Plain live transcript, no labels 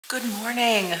Good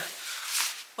morning.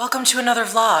 Welcome to another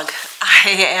vlog. I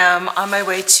am on my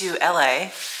way to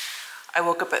LA. I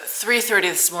woke up at 3:30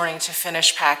 this morning to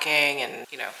finish packing and,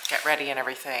 get ready and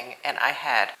everything. And I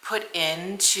had put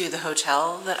into the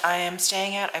hotel that I am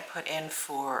staying at, I put in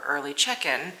for early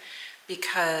check-in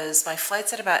because my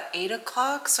flight's at about 8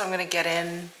 o'clock. So I'm gonna get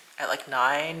in at like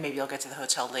 9. Maybe I'll get to the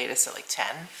hotel latest at like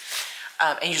 10.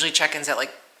 And usually check-in's at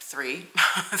like 3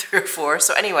 or 4.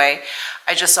 So anyway,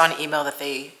 I just saw an email that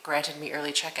they granted me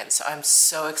early check-in. So I'm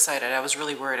so excited. I was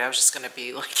really worried I was just gonna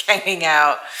be like hanging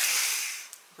out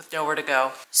with nowhere to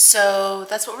go. So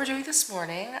that's what we're doing this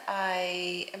morning.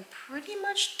 I am pretty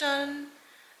much done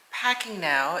packing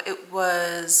now. It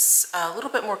was a little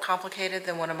bit more complicated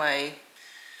than one of my,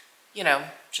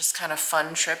 just kind of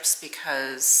fun trips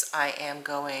because I am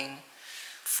going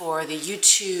for the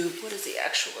YouTube, what is the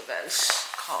actual event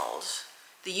called?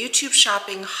 The YouTube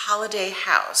Shopping Holiday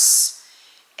House,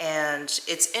 and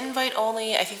it's invite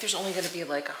only. I think there's only going to be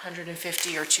like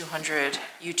 150 or 200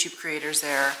 YouTube creators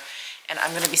there, and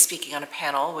I'm going to be speaking on a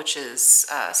panel, which is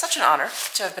such an honor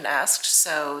to have been asked,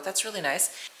 so that's really nice.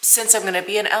 Since I'm going to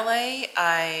be in LA,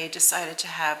 I decided to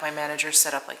have my manager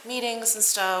set up like meetings and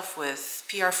stuff with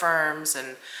PR firms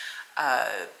and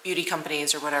beauty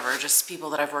companies or whatever, just people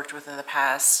that I've worked with in the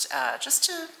past,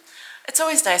 it's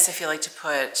always nice, I feel like, to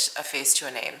put a face to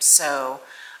a name. So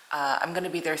I'm going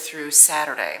to be there through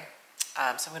Saturday.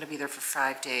 So I'm going to be there for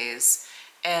 5 days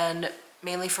and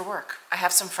mainly for work. I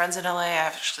have some friends in LA. I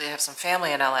actually have some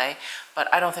family in LA,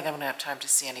 but I don't think I'm going to have time to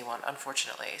see anyone,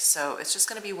 unfortunately. So it's just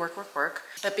going to be work, work, work.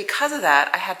 But because of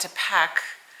that, I had to pack,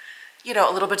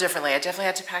 a little bit differently. I definitely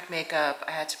had to pack makeup.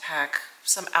 I had to pack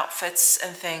some outfits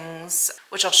and things,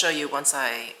 which I'll show you once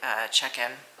I check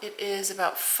in. It is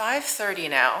about 5:30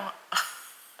 now.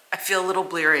 I feel a little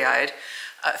bleary-eyed.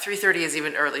 3:30 is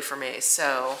even early for me,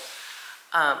 so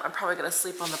I'm probably gonna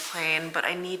sleep on the plane, but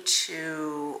I need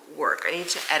to work. I need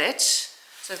to edit.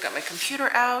 So I've got my computer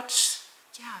out.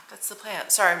 Yeah, that's the plan.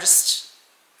 Sorry, I'm just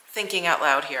thinking out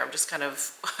loud here. I'm just kind of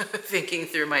thinking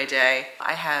through my day.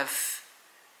 I have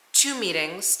 2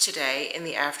 meetings today in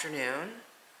the afternoon.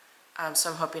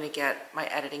 So I'm hoping to get my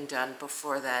editing done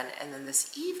before then. And then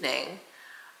this evening,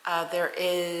 there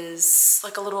is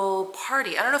like a little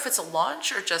party. I don't know if it's a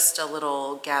launch or just a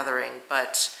little gathering,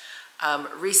 but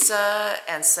Risa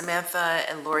and Samantha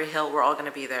and Lori Hill, we're all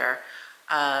gonna be there.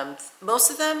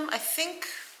 Most of them, I think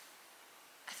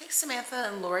Samantha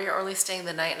and Lori are only staying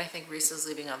the night, and I think Risa's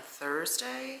leaving on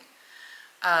Thursday.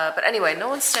 But anyway, no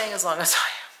one's staying as long as I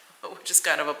am, which is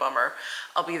kind of a bummer.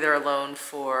 I'll be there alone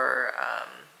for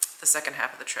the second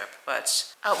half of the trip,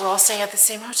 but we're all staying at the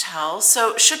same hotel,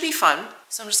 so it should be fun.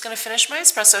 So I'm just gonna finish my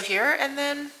espresso here and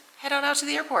then head on out to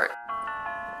the airport.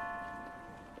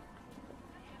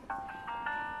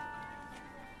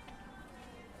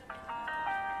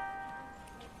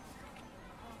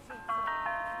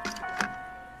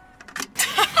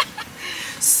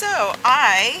 So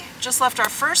I just left our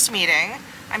first meeting.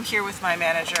 I'm here with my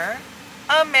manager,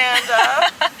 Amanda.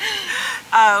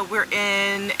 We're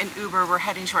in an Uber. We're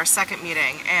heading to our second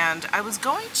meeting, and I was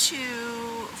going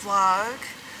to vlog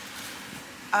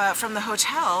from the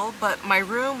hotel, but my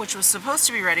room, which was supposed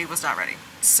to be ready, was not ready.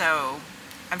 So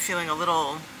I'm feeling a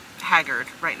little haggard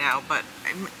right now, but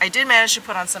I did manage to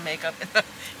put on some makeup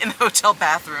in the hotel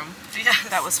bathroom. Yeah,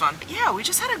 that was fun. But yeah, we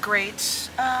just had a great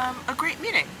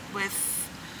meeting with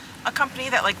a company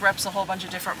that like reps a whole bunch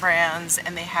of different brands,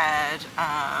 and they had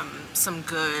some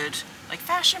good like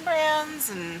fashion brands.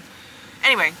 And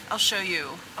anyway, I'll show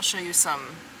you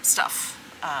some stuff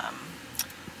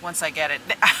once I get it.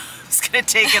 I was gonna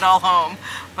take it all home,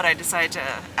 but I decided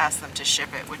to ask them to ship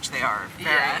it, which they are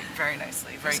very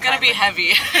nicely. Very. It's gonna be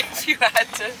heavy if you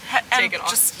had to take it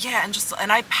off.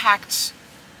 And I packed.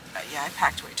 I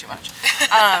packed way too much,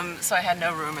 so I had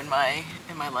no room in my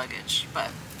luggage. But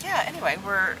yeah, anyway,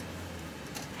 we're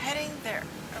heading there.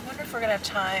 I wonder if we're gonna have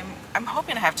time. I'm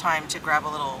hoping to have time to grab a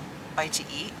little bite to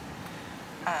eat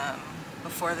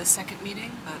before the second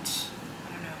meeting, but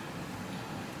I don't know.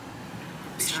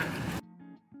 We should.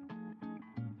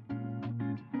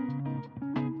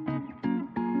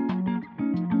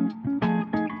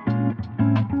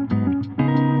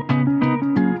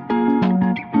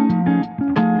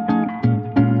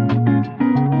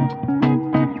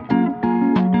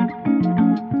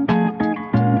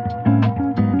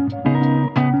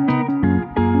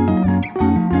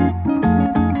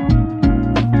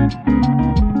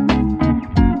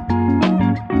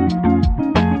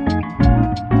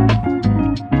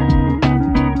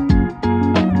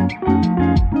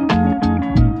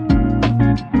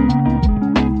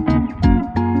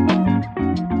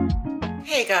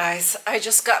 friends, I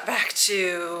just got back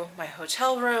to my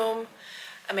hotel room.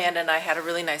 Amanda and I had a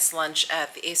really nice lunch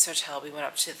at the Ace Hotel. We went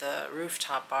up to the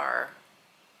rooftop bar.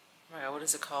 Oh my God, what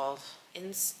is it called?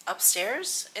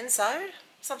 Upstairs? Inside?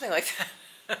 Something like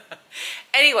that.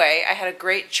 Anyway, I had a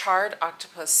great charred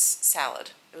octopus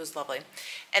salad. It was lovely.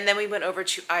 And then we went over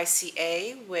to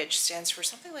ICA, which stands for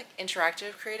something like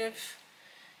Interactive Creative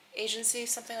Agency,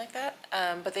 something like that.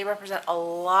 But they represent a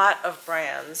lot of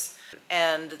brands.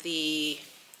 And the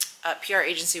PR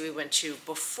agency we went to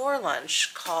before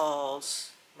lunch called,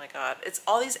 oh my God, it's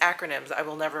all these acronyms I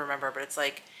will never remember, but it's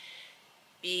like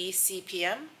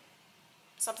BCPM,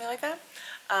 something like that.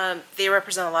 They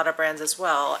represent a lot of brands as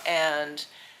well, and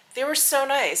they were so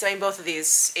nice. I mean, both of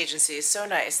these agencies, so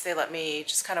nice. They let me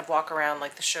just kind of walk around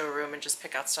like the showroom and just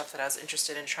pick out stuff that I was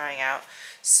interested in trying out.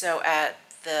 So at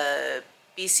the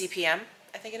BCPM,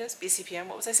 I think it is, BCPM,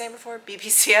 what was I saying before?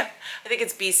 BPCM? I think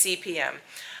it's BCPM.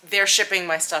 They're shipping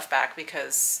my stuff back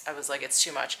because I was like, it's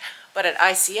too much. But at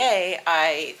ICA,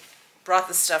 I brought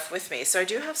the stuff with me. So I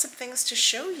do have some things to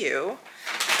show you.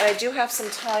 And I do have some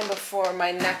time before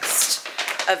my next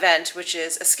event, which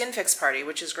is a skin fix party,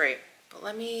 which is great. But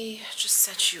let me just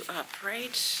set you up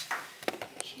right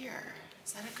here.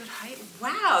 Is that a good height?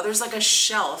 Wow, there's like a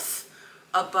shelf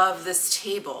above this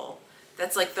table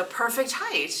that's like the perfect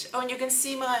height. Oh, and you can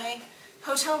see my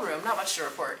hotel room. Not much to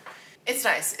report. It's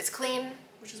nice. It's clean,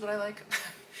 which is what I like.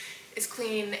 It's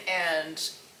clean,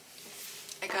 and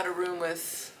I got a room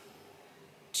with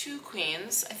 2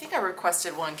 queens. I think I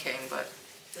requested 1 king, but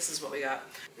this is what we got.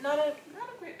 Not a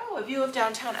great, oh, a view of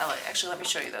downtown LA. Actually, let me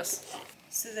show you this.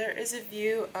 So there is a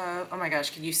view of, oh my gosh,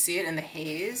 can you see it in the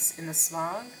haze, in the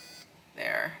smog?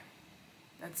 There.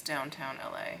 That's downtown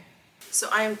LA. So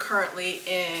I am currently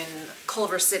in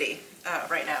Culver City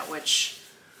right now, which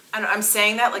I'm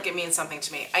saying that like it means something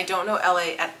to me. I don't know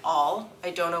LA at all.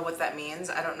 I don't know what that means.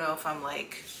 I don't know if I'm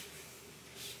like,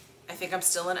 I think I'm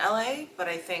still in LA, but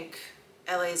I think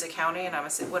LA is a county and I'm a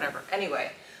city, whatever.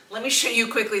 Anyway, let me show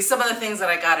you quickly some of the things that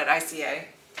I got at ICA.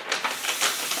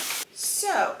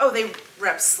 So, oh, they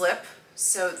rep Slip.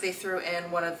 So they threw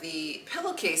in one of the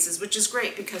pillowcases, which is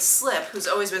great because Slip, who's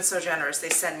always been so generous,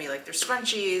 they send me like their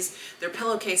scrunchies, their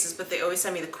pillowcases, but they always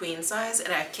send me the queen size,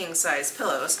 and I have king size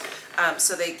pillows.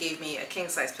 So they gave me a king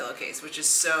size pillowcase, which is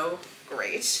so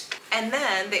great. And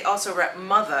then they also rep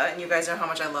MUTHA, and you guys know how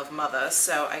much I love MUTHA.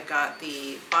 So I got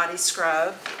the body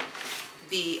scrub,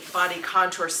 the body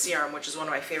contour serum, which is one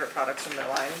of my favorite products from their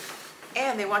line.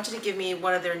 And they wanted to give me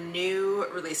one of their new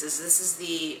releases. This is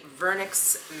the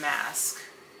Vernix mask.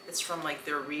 It's from like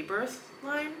their Rebirth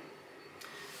line.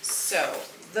 So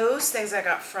those things I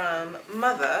got from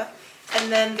MUTHA. And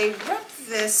then they rep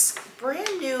this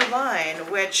brand new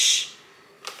line, which,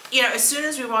 you know, as soon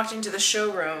as we walked into the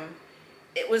showroom,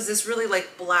 it was this really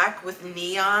like black with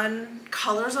neon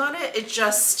colors on it. It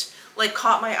just like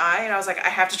caught my eye and I was like, I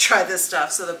have to try this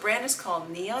stuff. So the brand is called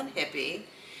Neon Hippie.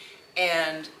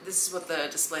 And this is what the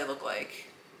display looked like.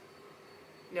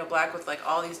 You know, black with like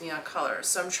all these neon colors.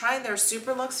 So I'm trying their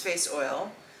Super Luxe Face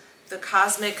Oil, the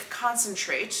Cosmic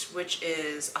Concentrate, which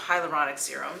is a hyaluronic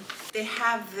serum. They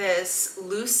have this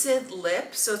Lucid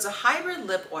Lip, so it's a hybrid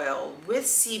lip oil with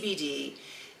CBD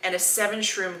and a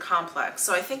 7-shroom complex.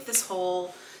 So I think this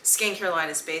whole skincare line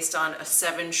is based on a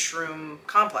 7-shroom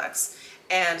complex.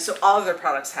 And so all of their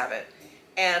products have it.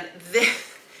 And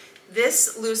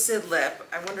this Lucid Lip,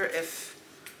 I wonder if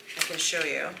I can show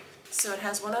you. So it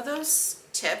has one of those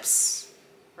tips,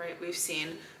 right, we've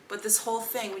seen, but this whole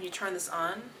thing, when you turn this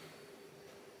on,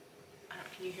 I don't know,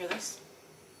 can you hear this?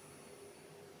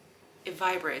 It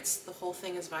vibrates. The whole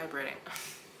thing is vibrating.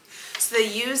 So they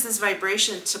use this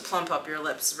vibration to plump up your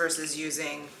lips versus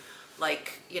using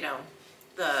like, you know,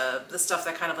 the stuff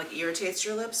that kind of like irritates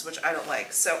your lips, which I don't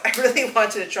like. So I really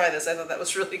wanted to try this. I thought that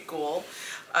was really cool.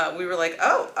 We were like,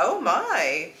 oh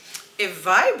my, it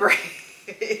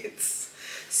vibrates.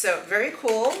 So very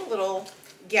cool little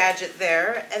gadget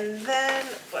there. And then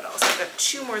what else? I've got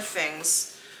 2 more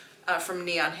things from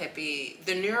Neon Hippie.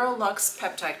 The Neurolux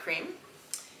Peptide Cream,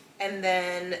 and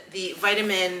then the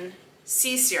Vitamin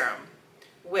C Serum,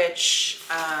 which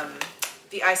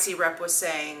the IC rep was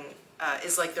saying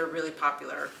is like their really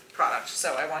popular product,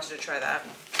 so I wanted to try that.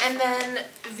 And then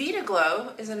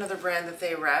Vitaglow is another brand that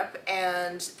they rep,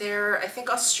 and they're, I think,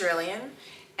 Australian,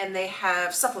 and they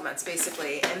have supplements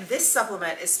basically, and this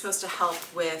supplement is supposed to help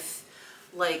with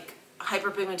like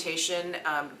hyperpigmentation,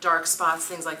 dark spots,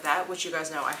 things like that, which you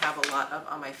guys know I have a lot of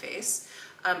on my face.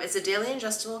 It's a daily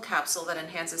ingestible capsule that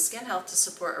enhances skin health to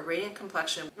support a radiant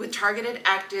complexion with targeted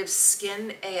active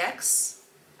skin AX.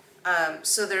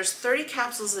 So there's 30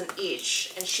 capsules in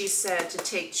each, and she said to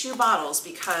take 2 bottles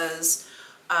because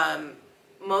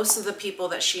Most of the people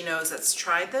that she knows that's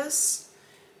tried this,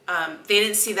 they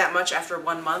didn't see that much after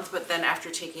 1 month, but then after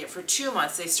taking it for 2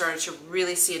 months, they started to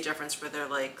really see a difference where their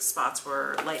like spots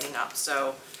were lightening up.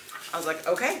 So I was like,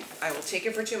 okay, I will take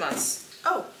it for 2 months.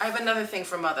 Oh, I have another thing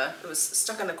from MUTHA. It was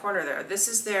stuck in the corner there. This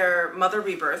is their MUTHA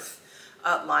Rebirth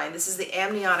line. This is the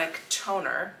amniotic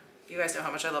toner. You guys know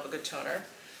how much I love a good toner.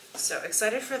 So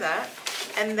excited for that.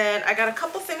 And then I got a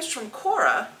couple things from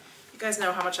Cora. You guys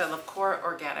know how much I love Cora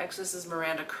Organics. This is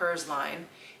Miranda Kerr's line.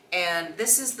 And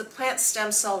this is the Plant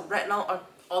Stem Cell Retinol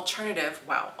Alternative,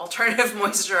 wow, Alternative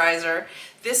Moisturizer.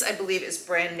 This, I believe, is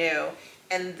brand new.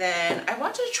 And then I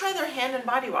wanted to try their hand and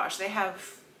body wash. They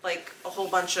have like a whole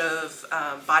bunch of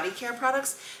body care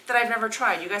products that I've never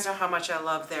tried. You guys know how much I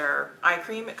love their eye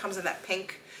cream. It comes in that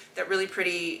pink, that really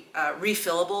pretty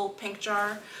refillable pink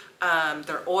jar.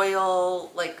 Their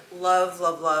oil, like love,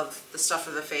 love, love the stuff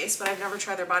for the face, but I've never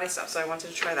tried their body stuff, so I wanted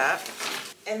to try that.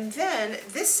 And then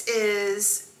this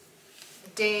is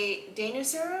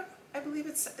Danusera, I believe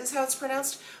is how it's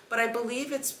pronounced, but I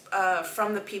believe it's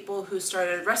from the people who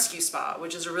started Rescue Spa,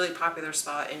 which is a really popular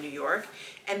spa in New York.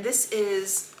 And this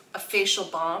is a facial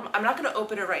balm. I'm not going to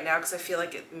open it right now because I feel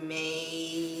like it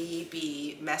may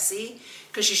be messy,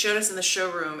 because she showed us in the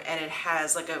showroom and it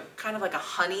has like a kind of like a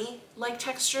honey-like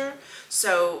texture.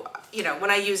 So, you know,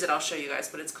 when I use it, I'll show you guys,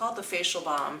 but it's called the facial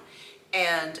balm.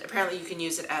 And apparently you can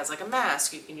use it as like a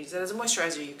mask, you can use it as a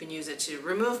moisturizer, you can use it to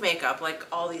remove makeup, like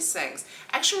all these things.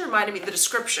 Actually reminded me, the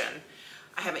description,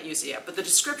 I haven't used it yet, but the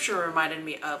description reminded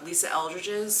me of Lisa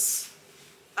Eldridge's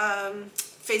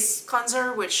face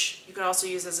cleanser, which you can also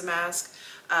use as a mask.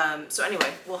 So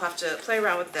anyway, we'll have to play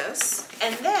around with this.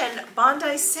 And then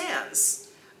Bondi Sands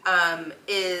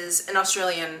is an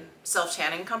Australian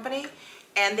self-tanning company,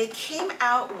 and they came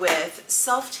out with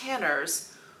self-tanners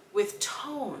with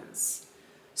tones.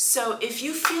 So if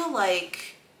you feel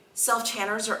like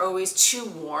self-tanners are always too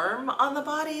warm on the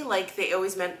body, like they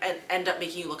always end up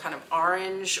making you look kind of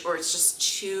orange, or it's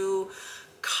just too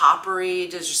coppery,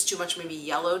 there's just too much maybe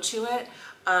yellow to it,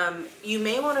 you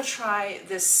may want to try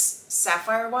this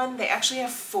sapphire one. They actually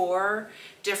have 4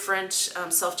 different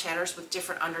self-tanners with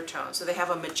different undertones. So they have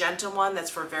a magenta one that's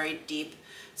for very deep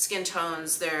skin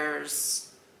tones. There's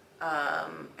I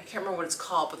can't remember what it's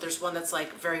called, but there's one that's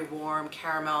like very warm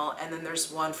caramel, and then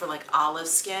there's one for like olive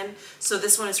skin. So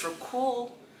this one is for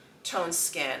cool toned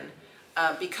skin,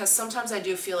 because sometimes I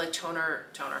do feel like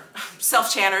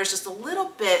self-tanner is just a little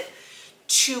bit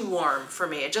too warm for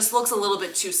me. It just looks a little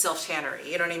bit too self-tannery,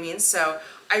 you know what I mean? So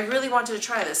I really wanted to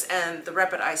try this, and the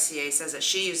rep at ICA says that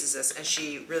she uses this and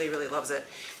she really, really loves it.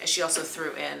 And she also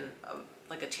threw in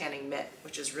like a tanning mitt,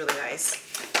 which is really nice.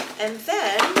 And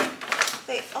then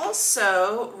they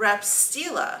also rep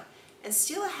Stila, and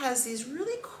Stila has these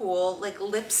really cool like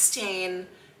lip stain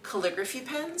calligraphy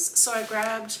pens. So I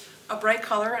grabbed a bright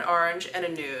color, an orange, and a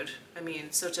nude. I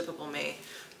mean, so typical me.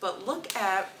 But look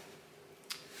at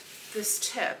this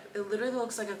tip. It literally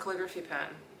looks like a calligraphy pen.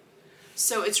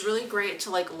 So it's really great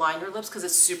to like line your lips because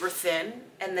it's super thin,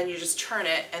 and then you just turn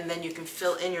it and then you can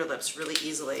fill in your lips really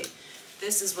easily.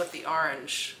 This is what the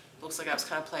orange looks like. I was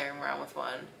kind of playing around with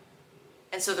one.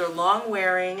 And so they're long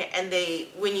wearing, and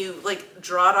when you like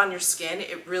draw it on your skin,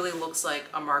 it really looks like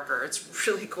a marker. It's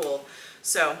really cool.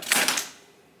 So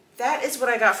that is what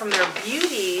I got from their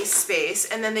beauty space.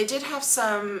 And then they did have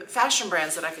some fashion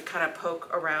brands that I could kind of poke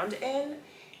around in.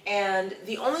 And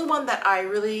the only one that I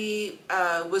really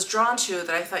was drawn to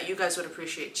that I thought you guys would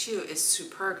appreciate too is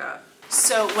Superga.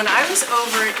 So when I was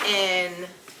over in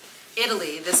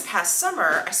Italy this past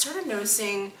summer, I started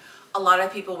noticing a lot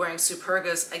of people wearing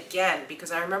Supergas again,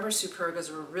 because I remember Supergas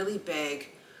were really big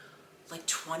like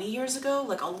 20 years ago,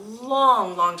 like a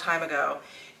long, long time ago.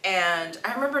 And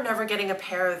I remember never getting a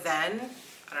pair then.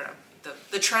 I don't know,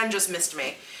 the trend just missed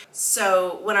me.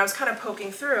 So when I was kind of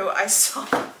poking through, I saw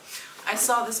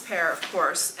this pair, of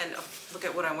course, and look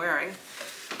at what I'm wearing.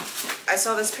 I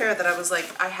saw this pair that I was like,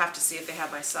 I have to see if they have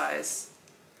my size.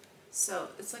 So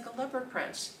it's like a leopard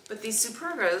print, but these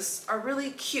Supergas are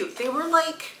really cute. They were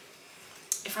like,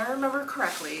 if I remember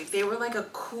correctly, they were like a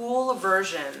cool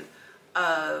version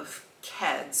of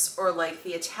Keds, or like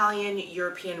the Italian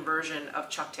European version of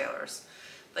Chuck Taylors.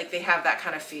 Like they have that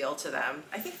kind of feel to them.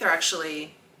 I think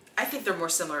they're more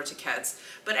similar to Keds.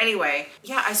 But anyway,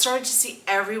 yeah, I started to see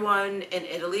everyone in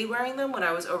Italy wearing them when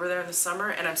I was over there in the summer,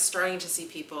 and I'm starting to see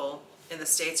people in the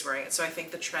States wearing it. So I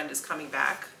think the trend is coming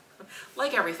back.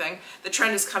 Like everything, the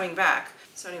trend is coming back.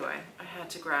 So anyway, I had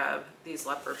to grab these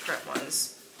leopard print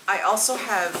ones. I also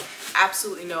have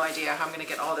absolutely no idea how I'm gonna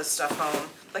get all this stuff home.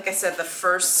 Like I said, the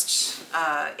first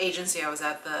agency I was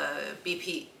at, the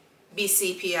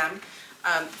BCPM,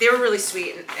 They were really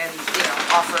sweet and you know,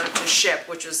 offered to ship,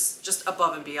 which is just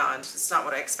above and beyond. It's not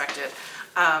what I expected.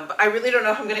 But I really don't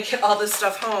know if I'm gonna get all this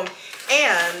stuff home.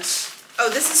 And, oh,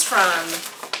 this is from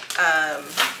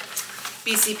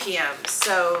BCPM.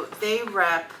 So they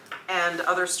rep And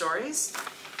Other Stories.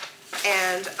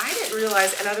 And I didn't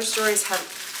realize And Other Stories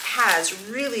has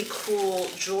really cool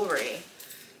jewelry.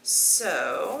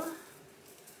 So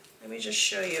let me just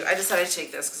show you. I decided to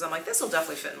take this because I'm like, this will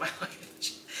definitely fit in my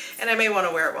luggage. And I may want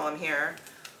to wear it while I'm here.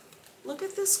 Look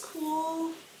at this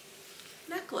cool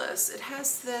necklace. It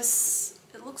has this,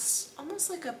 it looks almost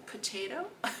like a potato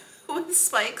with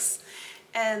spikes.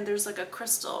 And there's like a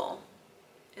crystal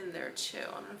in there too.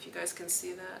 I don't know if you guys can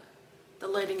see that. The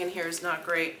lighting in here is not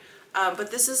great.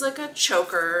 But this is like a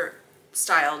choker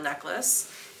style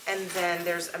necklace. And then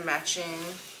there's a matching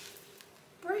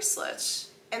bracelet.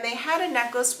 And they had a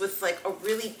necklace with like a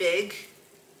really big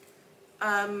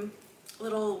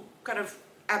little kind of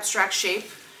abstract shape,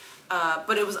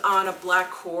 but it was on a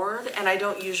black cord, and I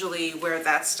don't usually wear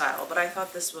that style, but I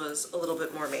thought this was a little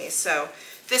bit more me. So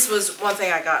this was one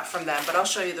thing I got from them, but I'll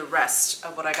show you the rest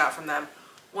of what I got from them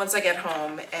once I get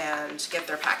home and get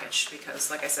their package,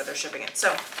 because like I said, they're shipping it.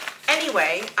 So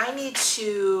anyway, I need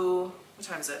to, what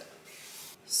time is it?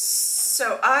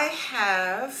 So I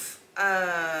have,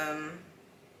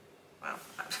 wow,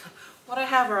 what I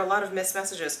have are a lot of missed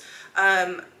messages.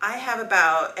 I have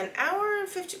about an hour and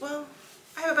 50, well,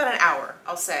 I have about an hour,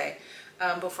 I'll say,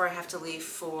 before I have to leave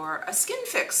for a skin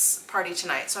fix party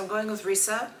tonight. So I'm going with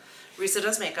Risa. Risa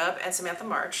does makeup, and Samantha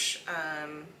March.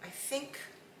 I think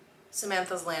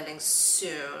Samantha's landing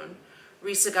soon.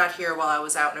 Risa got here while I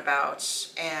was out and about,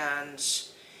 and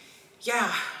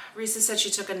yeah, Risa said she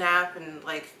took a nap and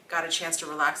like got a chance to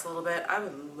relax a little bit. I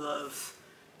would love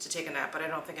to take a nap, but I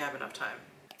don't think I have enough time.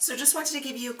 So just wanted to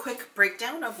give you a quick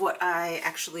breakdown of what I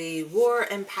actually wore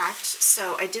and packed.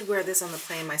 So I did wear this on the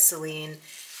plane, my Celine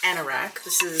anorak.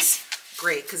 This is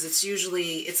great because it's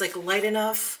usually, it's like light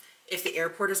enough if the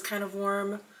airport is kind of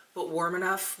warm, but warm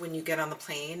enough when you get on the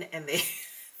plane and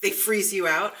they freeze you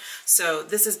out. So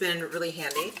this has been really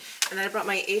handy. And then I brought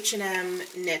my H&M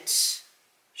knit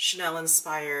Chanel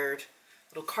inspired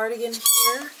little cardigan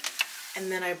here. And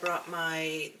then I brought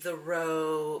the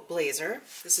Row blazer.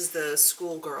 This is the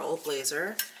schoolgirl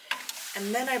blazer.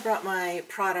 And then I brought my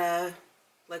Prada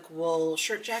like wool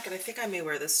shirt jacket. I think I may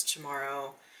wear this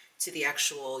tomorrow to the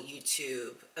actual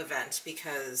YouTube event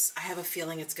because I have a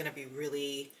feeling it's gonna be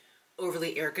really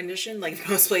overly air conditioned like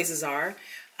most places are.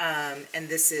 And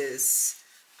this is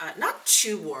not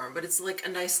too warm, but it's like a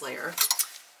nice layer.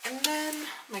 And then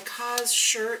my Kaz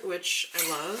shirt, which I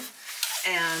love.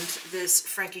 And this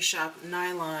Frankie Shop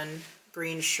nylon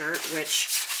green shirt, which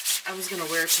I was gonna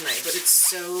wear tonight, but it's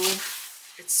so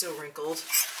wrinkled.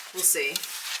 We'll see.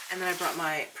 And then I brought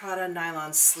my Prada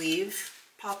nylon sleeve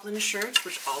poplin shirt,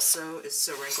 which also is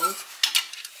so wrinkled.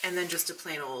 And then just a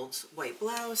plain old white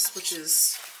blouse, which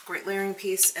is a great layering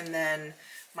piece. And then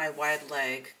my wide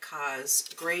leg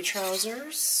Kaz gray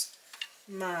trousers,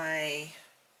 my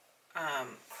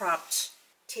cropped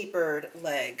tapered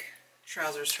leg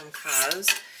trousers from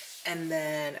Kaz, and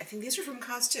then I think these are from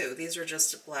Kaz too. These are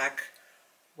just black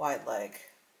wide leg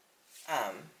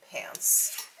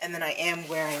pants. And then I am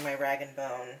wearing my Rag &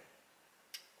 Bone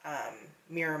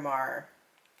Miramar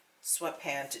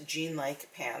sweatpant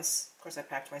jean-like pants. Of course I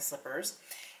packed my slippers.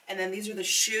 And then these are the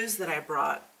shoes that I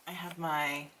brought. I have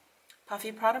my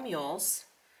Puffy Prada Mules,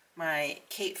 my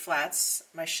Kate flats,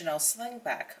 my Chanel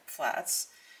Slingback flats,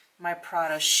 my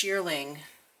Prada Shearling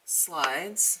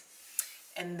slides,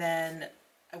 and then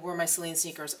I wore my Celine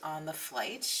sneakers on the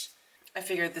flight. I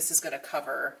figured this is going to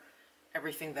cover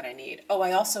everything that I need. Oh,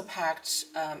 I also packed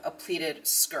a pleated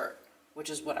skirt, which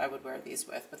is what I would wear these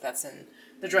with, but that's in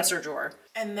the dresser drawer.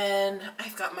 And then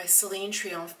I've got my Celine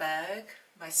Triomphe bag,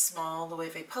 my small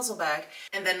Loewe puzzle bag,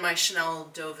 and then my Chanel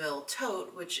Deauville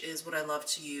tote, which is what I love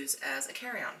to use as a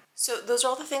carry-on. So those are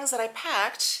all the things that I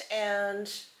packed,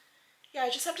 and yeah, I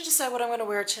just have to decide what I'm going to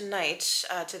wear tonight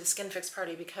to the Skin Fix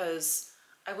party, because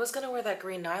I was going to wear that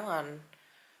green nylon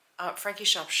Frankie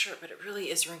Shop shirt, but it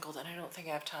really is wrinkled and I don't think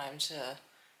I have time to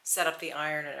set up the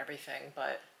iron and everything,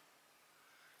 but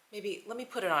maybe let me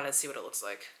put it on and see what it looks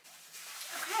like.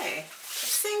 Okay, I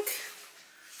think,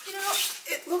 you know,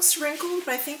 it looks wrinkled,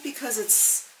 but I think because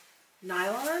it's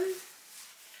nylon,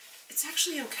 it's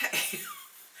actually okay.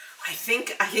 I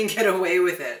think I can get away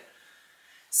with it.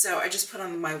 So I just put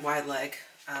on my wide leg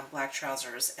black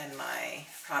trousers and my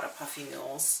Prada Puffy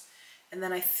Mules. And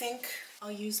then I think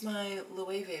I'll use my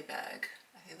Loewe bag.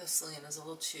 I think the Celine is a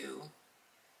little too,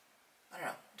 I don't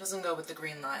know, it doesn't go with the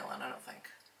green nylon, I don't think.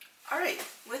 All right,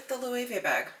 with the Loewe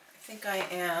bag, I think I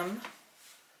am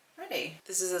Ready.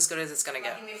 This is as good as it's gonna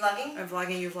get. Vlogging me vlogging? I'm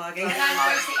vlogging you vlogging. And I'm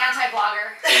always the anti-vlogger.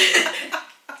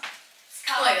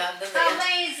 Oh my god, How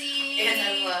lazy.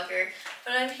 Anti-vlogger.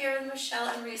 But I'm here with Michelle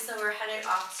and Risa. We're headed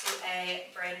off to a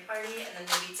bride party and then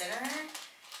maybe dinner.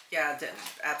 Yeah,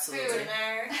 absolutely.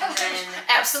 Dinner and then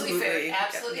Absolutely food.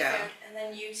 absolutely Yeah. food. And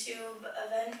then YouTube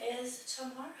event is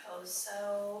tomorrow.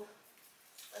 So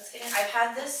let's get in. I've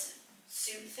had this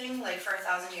suit thing like for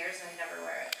 1,000 years and I never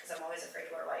wear it because I'm always afraid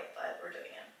to wear white, but we're doing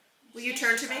it. Will you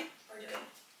turn to me? We're doing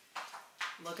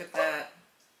Look at that.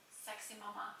 Sexy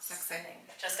mama. Sexy.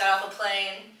 Just got off a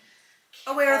plane.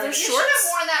 Oh wait, are there You should shorts?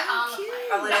 have worn that on the plane.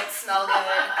 Probably don't smell good.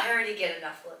 I already get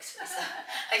enough looks, Risa.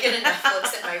 I get enough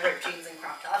looks in my ripped jeans and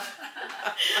crop top.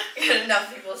 I get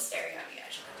enough people staring at me,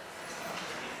 actually.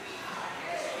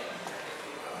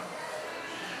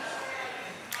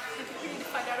 We need to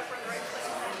find out if we're in the right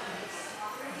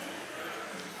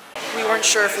place. We weren't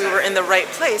sure if we were in the right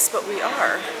place, but we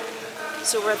are.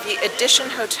 So we're at the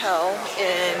Edition Hotel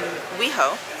in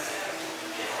WeHo,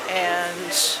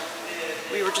 and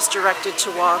we were just directed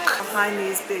to walk behind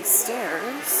these big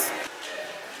stairs.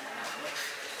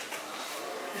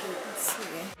 Let's see.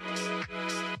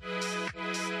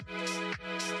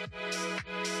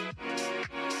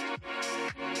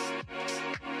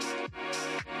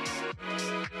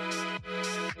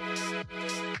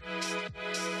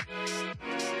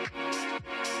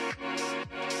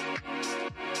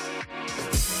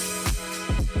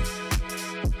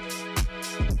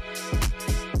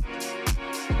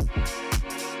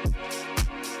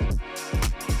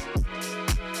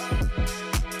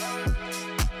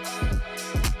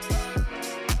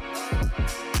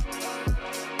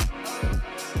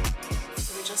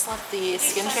 Left the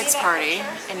Skin Fix party,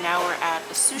 and now we're at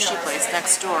a sushi place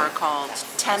next door called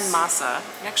Ten Masa.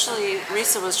 And actually,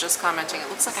 Risa was just commenting, it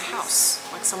looks like a house,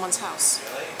 like someone's house.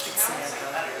 It's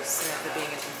Samantha being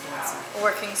an influencer.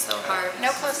 Working so hard. No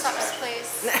close-ups,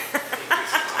 please.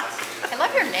 I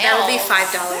love your nails. That'll be $5.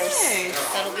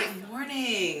 Thanks. That'll be. Good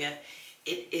morning.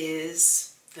 It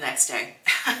is the next day.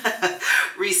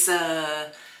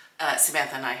 Risa,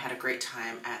 Samantha and I had a great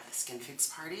time at the Skin Fix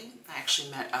party. I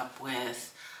actually met up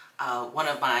with one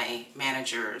of my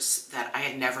managers that I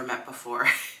had never met before,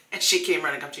 and she came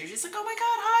running up to me. She's like, "Oh my God,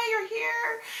 hi, you're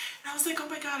here!" And I was like, "Oh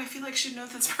my God, I feel like I should know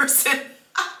this person."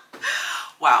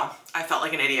 Wow, I felt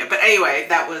like an idiot. But anyway,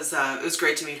 that was it was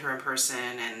great to meet her in person,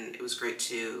 and it was great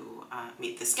to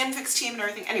meet the Skin Fix team and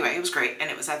everything. Anyway, it was great, and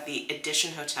it was at the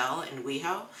Edition Hotel in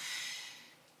WeHo.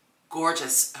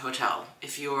 Gorgeous hotel.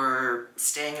 If you're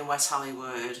staying in West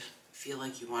Hollywood, feel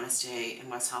like you want to stay in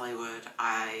West Hollywood,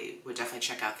 I would definitely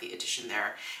check out the Edition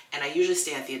there. And I usually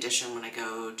stay at the Edition when I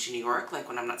go to New York, like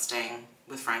when I'm not staying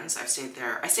with friends. I stayed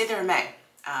there in May,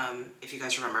 if you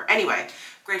guys remember. Anyway,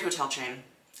 great hotel chain.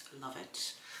 Love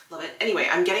it. Love it. Anyway,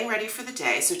 I'm getting ready for the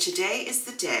day. So today is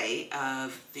the day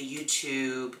of the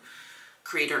YouTube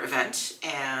creator event,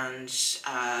 and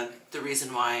the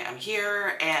reason why I'm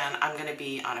here, and I'm going to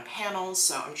be on a panel,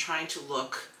 so I'm trying to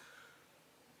look,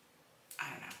 I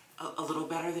don't know, a little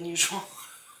better than usual.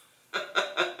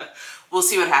 We'll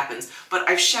see what happens. But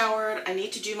I've showered. I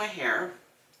need to do my hair.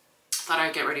 Thought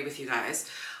I'd get ready with you guys.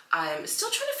 I'm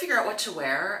still trying to figure out what to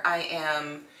wear. I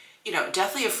am, you know,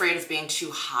 definitely afraid of being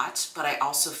too hot, but I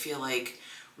also feel like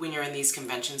when you're in these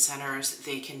convention centers,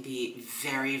 they can be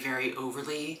very, very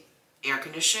overly air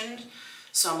conditioned.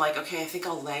 So I'm like, okay, I think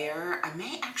I'll layer. I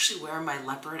may actually wear my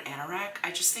leopard anorak.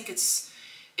 I just think it's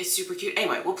super cute.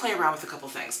 Anyway, we'll play around with a couple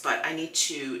things, but I need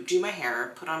to do my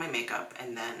hair, put on my makeup,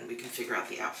 and then we can figure out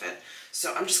the outfit.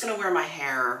 So I'm just gonna wear my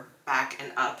hair back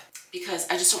and up because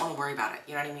I just don't want to worry about it.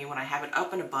 You know what I mean? When I have it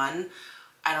up in a bun,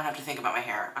 I don't have to think about my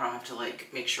hair. I don't have to like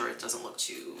make sure it doesn't look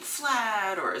too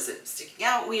flat or is it sticking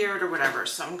out weird or whatever.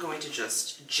 So I'm going to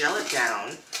just gel it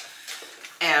down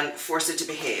and force it to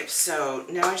behave. So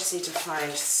now I just need to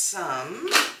find some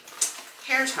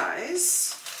hair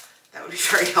ties. That would be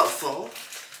very helpful.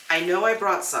 I know I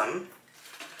brought some.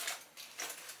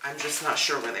 I'm just not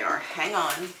sure where they are. Hang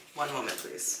on one moment,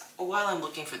 please. While I'm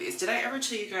looking for these, did I ever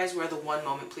tell you guys where the "one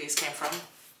moment please" came from?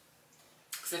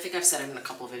 Because I think I've said it in a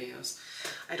couple of videos.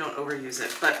 I don't overuse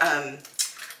it, but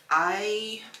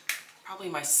probably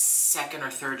my second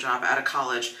or third job out of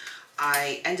college,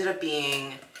 I ended up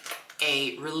being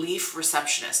a relief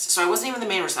receptionist. So I wasn't even the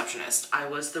main receptionist. I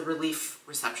was the relief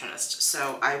receptionist.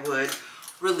 So I would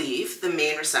relieve the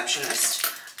main receptionist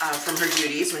from her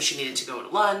duties when she needed to go to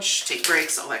lunch, take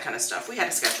breaks, all that kind of stuff. We had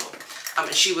a schedule.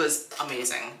 And she was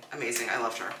amazing, amazing. I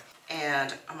loved her.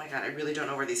 And oh my God, I really don't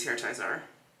know where these hair ties are.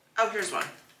 Oh, here's one.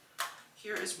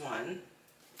 Here is one.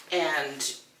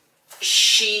 And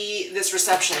this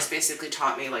receptionist basically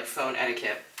taught me like phone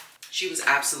etiquette. She was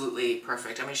absolutely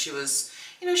perfect. I mean, she was,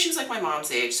 you know, she was like my mom's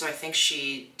age, so I think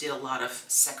she did a lot of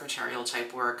secretarial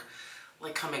type work,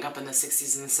 like coming up in the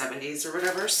 60s and the 70s or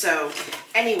whatever. So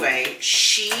anyway,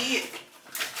 she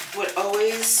would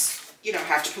always, you know,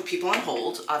 have to put people on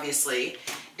hold, obviously,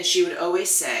 and she would always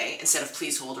say, instead of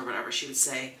please hold or whatever, she would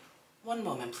say, one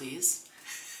moment, please.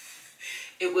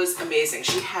 It was amazing.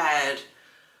 She had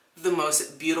the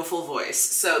most beautiful voice.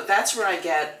 So that's where I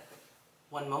get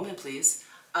one moment, please.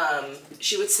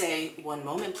 She would say one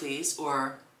moment, please,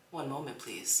 or one moment,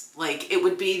 please. Like, it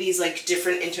would be these like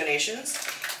different intonations.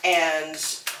 And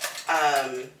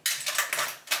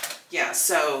yeah,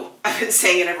 so I've been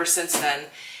saying it ever since then.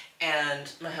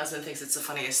 And my husband thinks it's the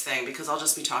funniest thing because I'll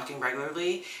just be talking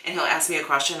regularly and he'll ask me a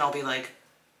question and I'll be like,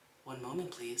 one moment,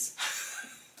 please.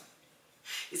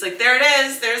 He's like, there it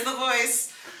is, there's the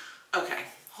voice. Okay,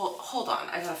 hold on,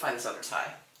 I gotta find this other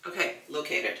tie. Okay,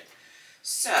 located.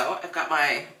 So I've got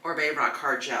my Orbe Rock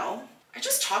Hard Gel. I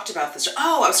just talked about this.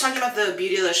 Oh, I was talking about the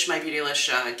Beautylish, my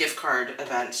Beautylish gift card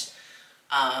event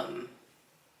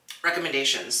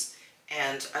recommendations.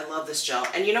 And I love this gel.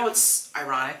 And you know what's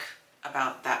ironic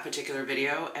about that particular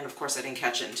video? And of course I didn't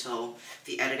catch it until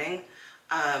the editing.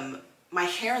 My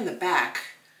hair in the back,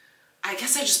 I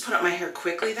guess I just put up my hair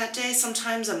quickly that day.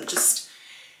 Sometimes I'm just,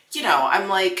 you know, I'm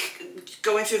like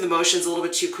going through the motions a little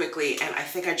bit too quickly, and I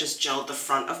think I just gelled the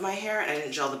front of my hair and I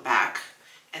didn't gel the back.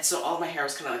 And so all my hair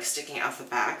was kind of like sticking out the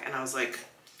back, and I was like,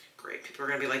 great, people are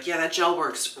gonna be like, yeah, that gel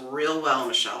works real well,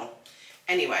 Michelle.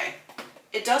 Anyway,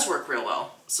 it does work real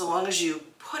well, so long as you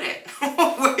put it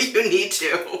where you need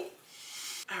to.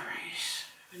 All right,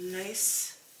 a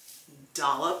nice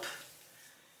dollop.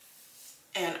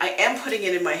 And I am putting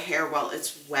it in my hair while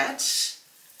it's wet.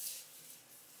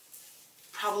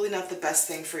 Probably not the best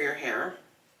thing for your hair.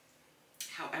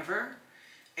 However,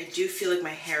 I do feel like my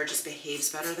hair just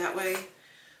behaves better that way.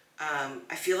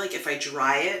 I feel like if I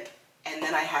dry it and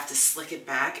then I have to slick it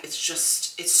back, it's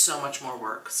so much more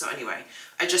work. So anyway,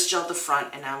 I just gelled the front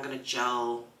and now I'm gonna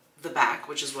gel the back,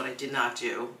 which is what I did not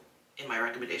do in my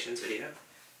recommendations video.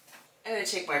 I'm gonna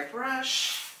take my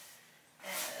brush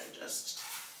and just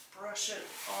brush it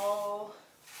all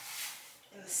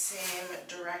in the same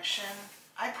direction.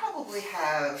 I probably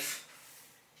have,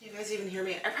 do you guys even hear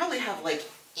me? I probably have like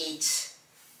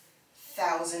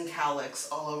 8,000 cowlicks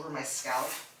all over my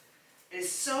scalp. It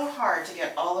is so hard to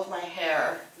get all of my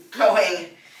hair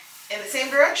going in the same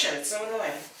direction. It's so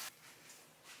annoying.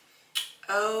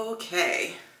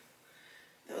 Okay,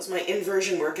 that was my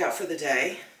inversion workout for the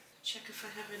day. Check if I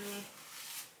have any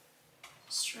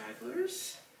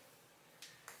stragglers.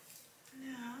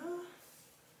 Now,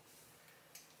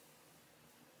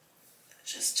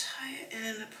 just tie it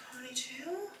in a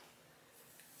ponytail.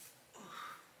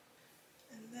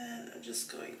 And then I'm just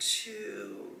going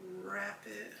to wrap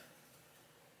it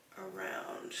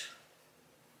around.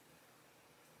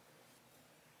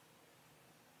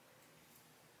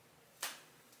 I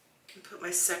can put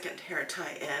my second hair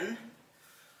tie in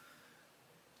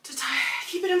to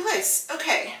keep it in place.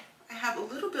 Okay, I have a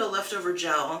little bit of leftover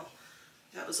gel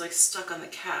that was like stuck on the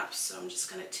cap, so I'm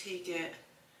just gonna take it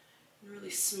and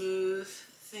really smooth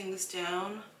things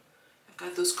down. I've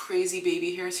got those crazy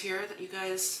baby hairs here that you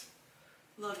guys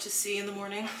love to see in the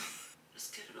morning.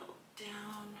 Just get it all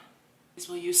down.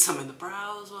 We'll use some in the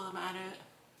brows while I'm at it.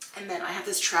 And then I have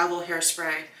this travel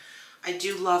hairspray. I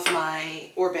do love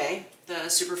my Orbe, the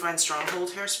Superfine Stronghold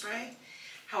hairspray.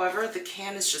 However, the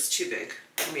can is just too big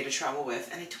for me to travel with,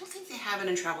 and I don't think they have it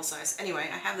in travel size. Anyway,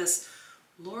 I have this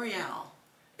L'Oreal.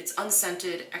 It's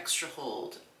unscented extra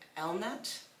hold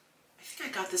Elnet. I think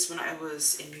I got this when I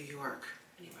was in New York.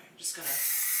 Anyway, I'm just gonna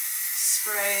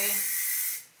spray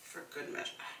for good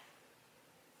measure.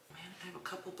 Man, I have a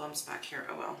couple bumps back here.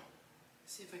 Oh well.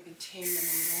 See if I can tame them a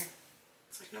little.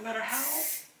 It's like no matter how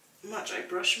much I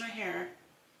brush my hair,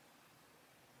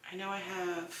 I know I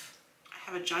have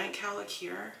a giant cowlick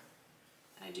here,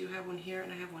 and I do have one here,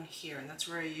 and I have one here, and that's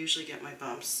where I usually get my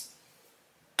bumps.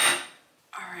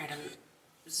 All right,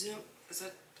 that's too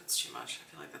much. I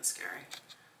feel like that's scary.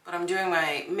 But I'm doing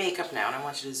my makeup now, and I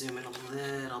want you to zoom in a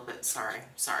little bit. Sorry.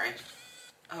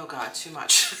 Oh God, too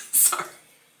much. Sorry.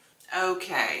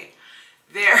 Okay,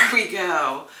 there we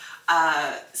go.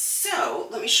 So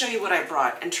let me show you what I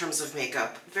brought in terms of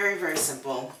makeup. Very, very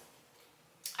simple.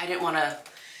 I didn't want to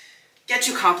get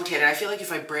too complicated. I feel like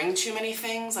if I bring too many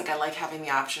things, like I like having the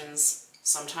options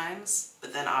sometimes,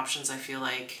 but then options I feel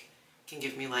like can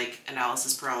give me like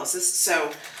analysis paralysis.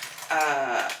 So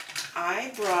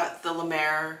I brought the La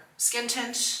Mer Skin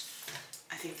Tint.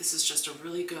 I think this is just a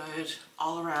really good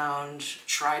all-around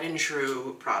tried and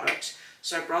true product.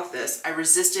 So I brought this. I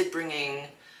resisted bringing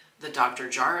the Dr.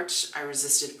 Jart. I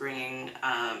resisted bringing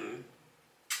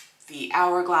the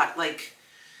Hourglass, like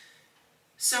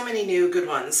so many new good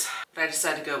ones. But I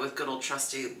decided to go with good old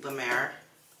trusty Rephr. I'm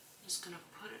just gonna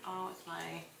put it on with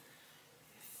my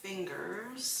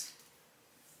fingers.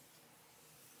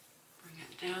 Bring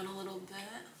it down a little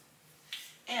bit.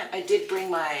 And I did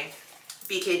bring my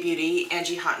BK Beauty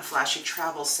Angie Hot and Flashy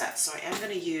travel set, so I am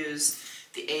going to use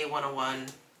the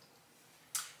A101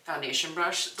 foundation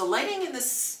brush. The lighting in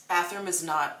this bathroom is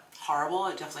not horrible.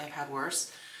 I definitely have had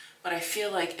worse, but I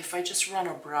feel like if I just run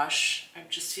a brush, I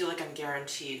just feel like I'm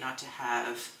guaranteed not to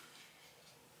have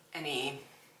any,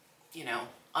 you know,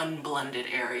 unblended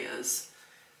areas.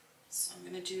 So I'm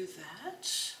going to do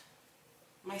that.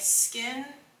 My skin,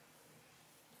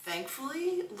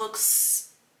 thankfully, looks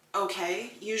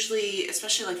okay. Usually,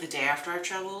 especially like the day after I've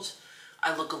traveled,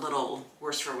 I look a little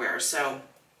worse for wear. So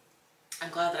I'm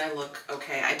glad that I look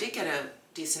okay. I did get a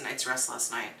decent night's rest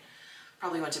last night.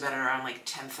 Probably went to bed at around like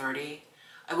 10:30.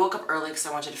 I woke up early because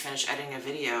I wanted to finish editing a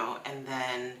video and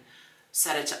then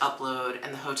set it to upload,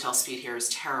 and the hotel speed here is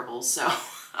terrible. So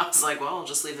I was like, well, I'll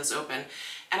just leave this open.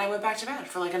 And I went back to bed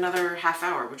for like another half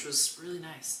hour, which was really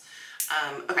nice.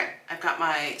 Okay, I've got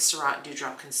my Surratt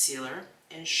Dewdrop Concealer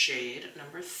in shade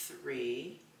number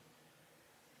 3.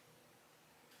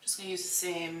 I'm just going to use the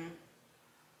same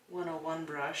 101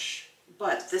 brush,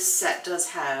 but this set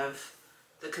does have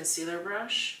the concealer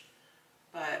brush,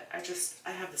 but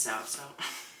I have this out, so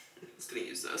I'm just going to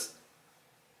use this.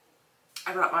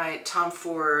 I brought my Tom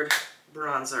Ford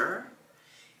bronzer,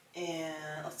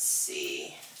 and let's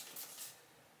see.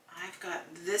 I've got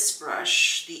this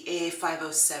brush, the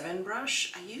A507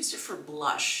 brush. I used it for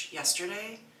blush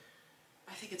yesterday.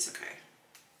 I think it's okay.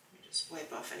 Let me just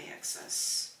wipe off any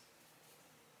excess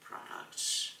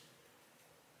product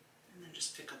and then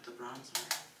just pick up the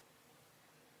bronzer.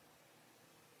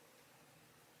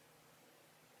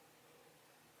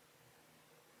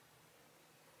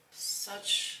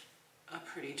 Such a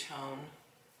pretty tone.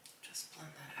 Just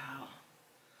blend that out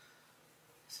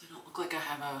so I don't look like I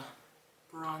have a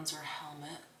bronzer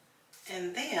helmet.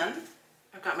 And then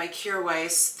I've got my Kjaer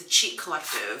Weis, the Cheek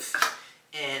Collective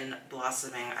in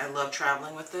Blossoming. I love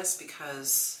traveling with this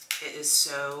because it is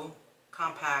so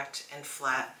compact and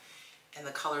flat, and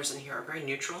the colors in here are very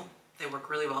neutral. They work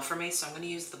really well for me, so I'm going to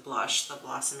use the blush, the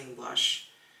Blossoming blush.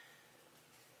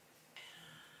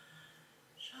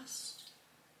 And just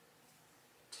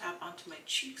tap onto my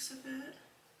cheeks a bit.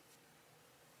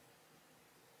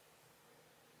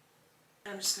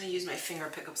 I'm just going to use my finger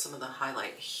to pick up some of the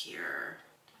highlight here.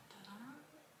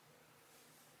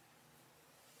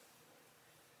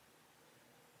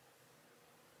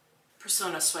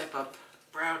 Persona Swipe Up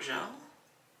Brow Gel.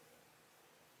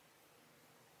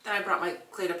 Then I brought my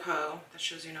Clé de Peau, that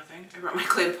shows you nothing. I brought my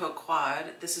Clé de Peau Quad.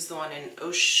 This is the one in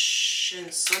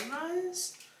Ocean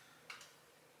Sunrise?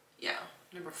 Yeah,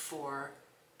 number 4,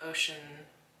 Ocean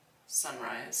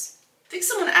Sunrise. I think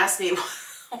someone asked me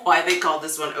why they called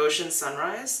this one Ocean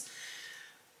Sunrise,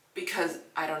 because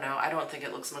I don't know, I don't think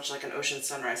it looks much like an ocean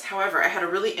sunrise. However, I had a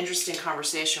really interesting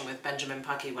conversation with Benjamin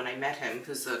Pkwy when I met him,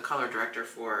 who's the color director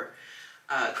for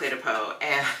Clé de Peau,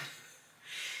 and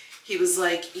he was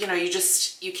like, you know,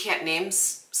 you can't name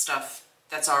stuff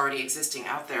that's already existing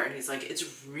out there. And he's like,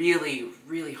 it's really,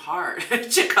 really hard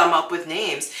to come up with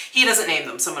names. He doesn't name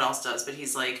them, someone else does, but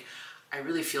he's like, I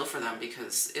really feel for them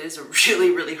because it is a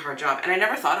really, really hard job. And I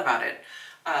never thought about it.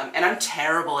 And I'm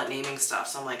terrible at naming stuff,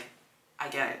 so I'm like, I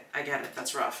get it,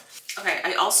 that's rough. Okay,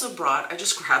 I also brought, I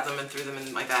just grabbed them and threw them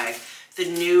in my bag, the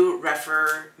new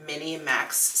Rephr Mini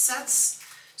Max sets.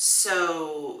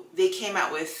 So they came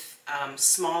out with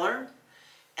smaller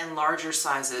and larger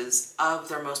sizes of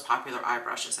their most popular eye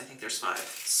brushes. I think there's 5.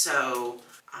 So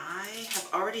I have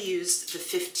already used the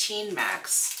 15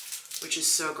 Max, which is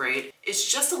so great.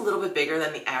 It's just a little bit bigger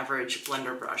than the average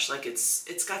blender brush. Like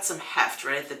it's got some heft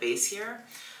right at the base here.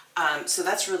 So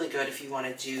that's really good if you want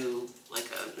to do like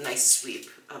a nice sweep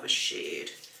of a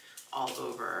shade all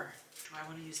over. Do I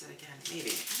want to use that again?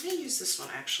 Maybe. I'm going to use this one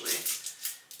actually.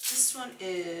 This one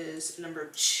is number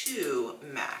 2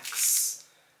 Max.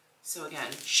 So again,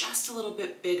 just a little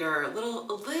bit bigger, a little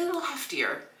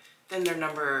heftier than their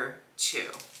number 2,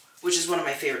 which is one of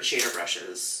my favorite shader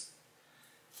brushes.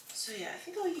 So yeah, I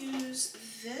think I'll use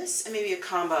this and maybe a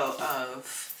combo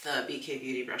of the BK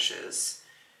Beauty brushes.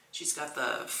 She's got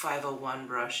the 501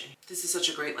 brush. This is such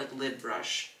a great like lid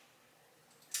brush.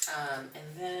 And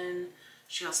then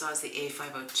she also has the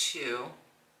A502,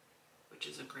 which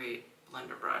is a great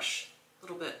blender brush. A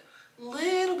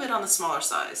little bit on the smaller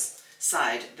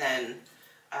side than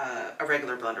a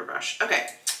regular blender brush. Okay,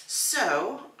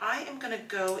 So I am gonna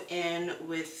go in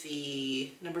with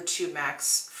the number 2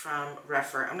 Max from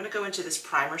Rephr. I'm gonna go into this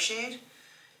primer shade.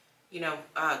 You know,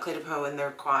 Clé de Peau in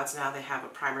their quads now, they have a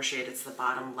primer shade. It's the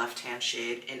bottom left-hand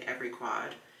shade in every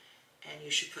quad. And you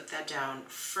should put that down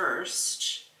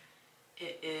first.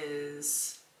 It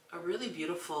is a really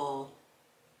beautiful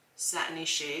satiny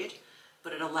shade,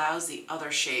 but it allows the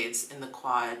other shades in the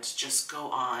quad to just go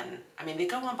on. I mean, they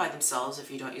go on by themselves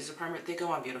if you don't use a primer, they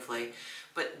go on beautifully,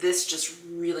 but this just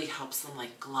really helps them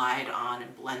like glide on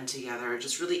and blend together. It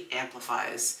just really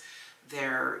amplifies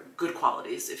their good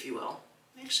qualities, if you will.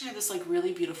 They actually have this like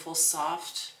really beautiful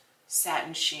soft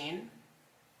satin sheen.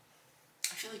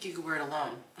 I feel like you could wear it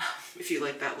alone if you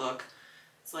like that look.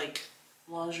 It's like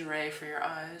lingerie for your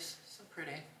eyes. So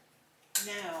pretty.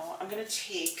 Now I'm going to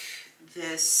take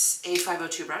this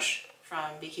A502 brush from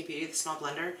BK Beauty, the small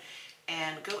blender,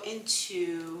 and go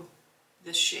into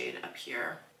this shade up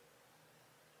here.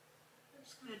 I'm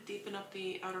just going to deepen up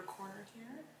the outer corner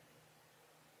here.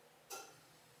 I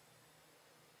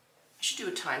should do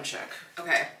a time check.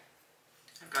 Okay,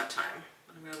 I've got time.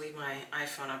 I'm going to leave my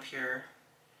iPhone up here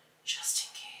just in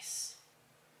case.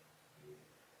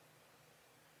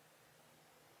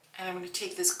 And I'm going to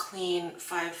take this clean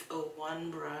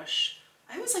 501 brush.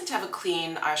 I always like to have a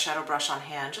clean eyeshadow brush on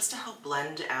hand just to help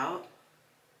blend out.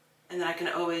 And then I can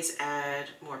always add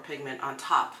more pigment on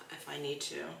top if I need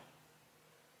to.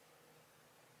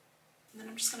 And then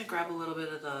I'm just going to grab a little bit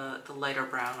of the lighter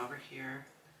brown over here.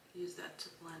 Use that to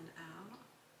blend out.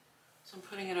 So I'm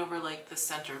putting it over like the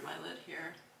center of my lid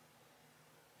here.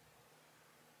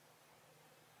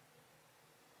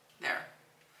 There.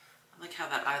 I like how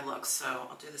that eye looks, so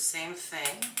I'll do the same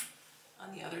thing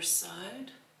on the other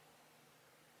side.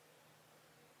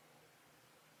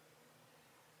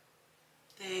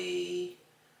 They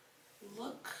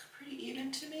look pretty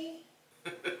even to me.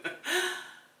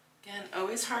 Again,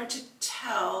 always hard to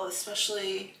tell,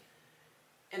 especially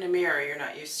in a mirror you're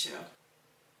not used to.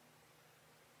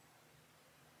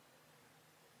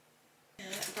 And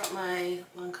I brought my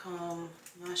Lancome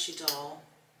Washi Doll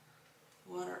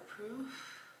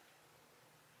waterproof.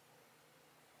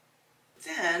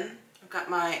 Then I've got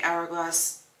my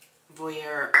Hourglass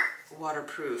Voyeur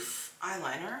waterproof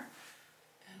eyeliner,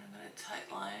 and I'm going to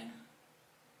tight line.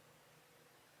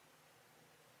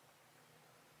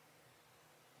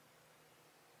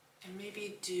 And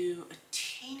maybe do a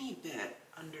teeny bit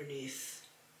underneath.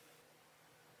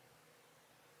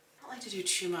 I don't like to do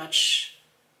too much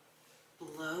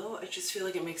below. I just feel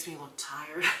like it makes me look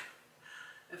tired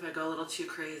if I go a little too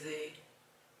crazy.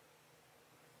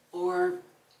 Or,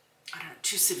 I don't know,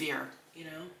 too severe, you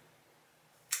know?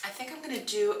 I think I'm gonna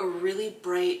do a really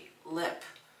bright lip.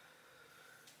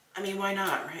 I mean, why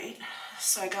not, right?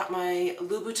 So I got my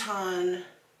Louboutin,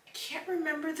 I can't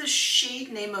remember the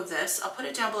shade name of this. I'll put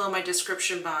it down below in my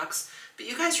description box, but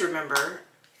you guys remember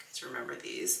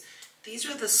these. These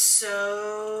are the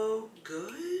So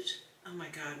Good. Oh my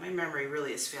God, my memory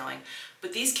really is failing.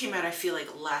 But these came out, I feel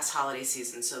like, last holiday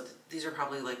season, so these are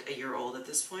probably like a year old at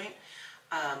this point.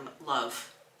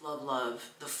 Love, love,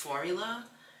 love the formula,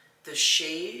 the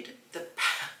shade, the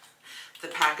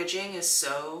packaging is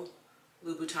so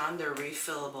Louboutin. They're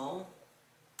refillable.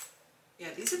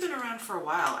 Yeah, these have been around for a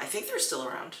while. I think they're still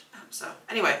around. So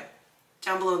anyway,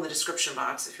 down below in the description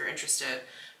box if you're interested.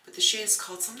 But the shade is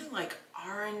called something like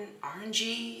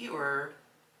orangey or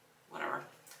whatever.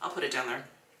 I'll put it down there.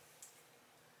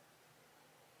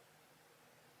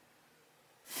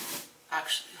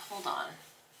 Actually, hold on.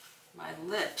 My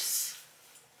lips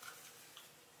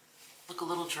look a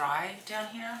little dry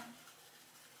down here.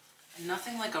 And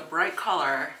nothing like a bright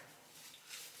color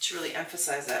to really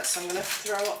emphasize that. So I'm going to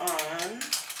throw on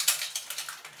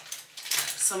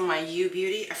some of my U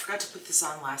Beauty. I forgot to put this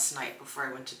on last night before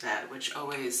I went to bed, which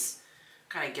always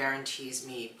kind of guarantees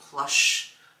me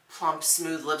plush, plump,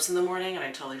 smooth lips in the morning, and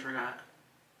I totally forgot.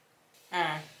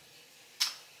 I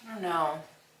don't know.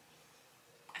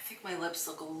 I think my lips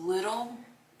look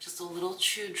just a little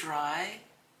too dry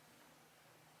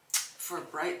for a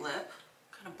bright lip.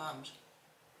 Kind of bummed.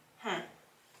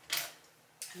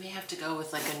 I may have to go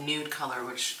with like a nude color,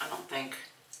 which I don't think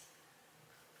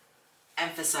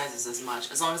emphasizes as much,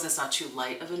 as long as it's not too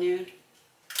light of a nude.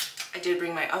 I did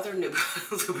bring my other new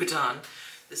Louboutin.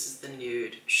 This is the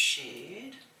nude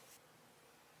shade.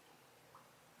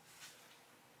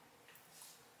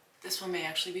 This one may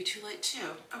actually be too light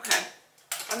too. Okay,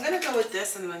 I'm gonna go with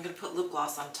this and then I'm gonna put lip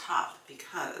gloss on top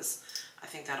because I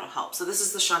think that'll help. So this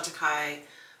is the Chantecaille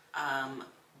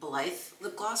Blythe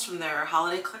lip gloss from their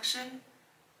holiday collection.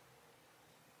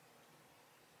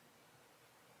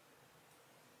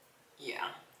 Yeah,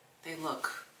 they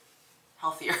look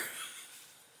healthier.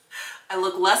 I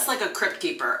look less like a crypt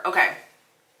keeper. Okay,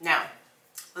 now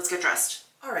let's get dressed.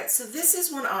 All right, so this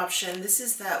is one option. This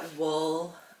is that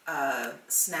wool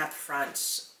snap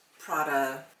front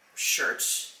Prada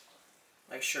shirt,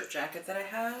 like shirt jacket that I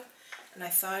have. And I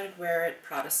thought I'd wear it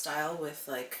Prada style with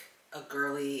like a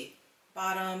girly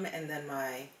bottom and then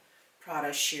my Prada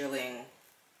shearling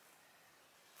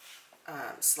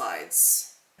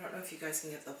slides. I don't know if you guys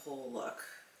can get the whole look.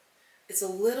 It's a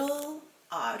little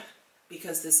odd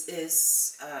because this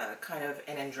is kind of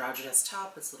an androgynous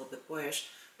top. It's a little bit boyish,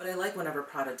 but I like whenever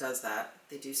Prada does that.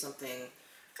 They do something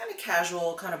kind of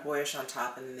casual, kind of boyish on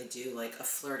top, and then they do like a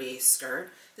flirty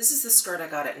skirt. This is the skirt I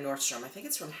got at Nordstrom. I think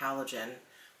it's from Halogen,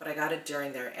 but I got it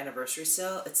during their anniversary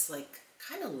sale. It's like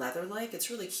kind of leather-like. It's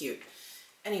really cute.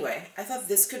 Anyway, I thought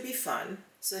this could be fun.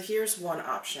 So here's one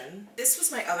option. This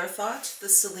was my other thought, the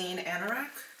Celine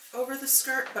anorak over the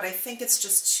skirt, but I think it's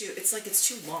just too, it's like it's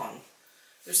too long.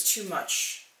 There's too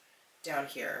much down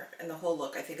here, and the whole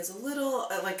look I think is a little,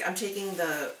 like I'm taking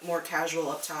the more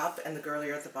casual up top and the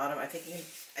girlier at the bottom. I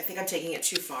think I'm taking it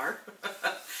too far.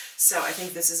 So I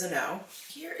think this is a no.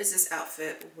 Here is this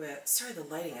outfit with, sorry the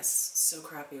lighting is so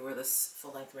crappy where this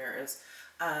full-length mirror is,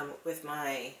 with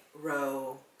my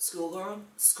Row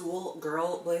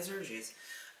schoolgirl blazer, geez.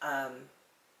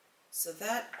 So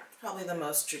that's probably the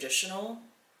most traditional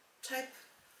type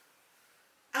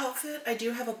outfit. I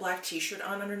do have a black t-shirt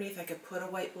on underneath. I could put a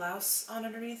white blouse on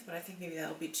underneath, but I think maybe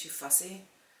that'll be too fussy.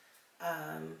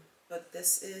 But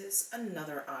this is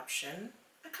another option.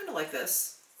 I kind of like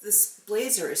this. This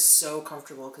blazer is so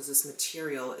comfortable because this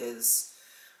material is,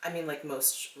 I mean, like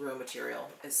most Row material,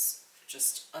 is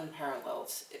just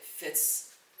unparalleled. It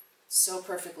fits so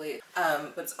perfectly,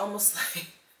 but it's almost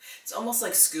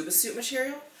like scuba suit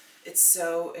material. It's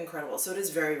so incredible. So it is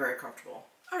very, very comfortable.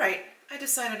 All right, I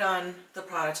decided on the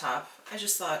Prada top. I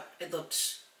just thought it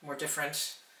looked more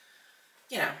different.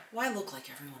 You know, why look like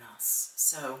everyone else?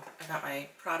 So I got my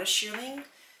Prada shearling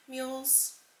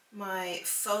mules, my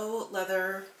faux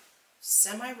leather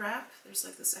semi-wrap. There's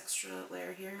like this extra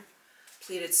layer here.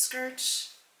 Pleated skirt,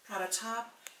 Prada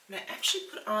top. And I actually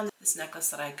put on this necklace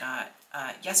that I got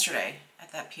yesterday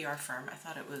at that PR firm. I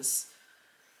thought it was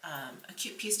a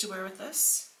cute piece to wear with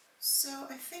this. So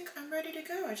I think I'm ready to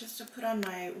go. I just have to put on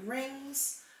my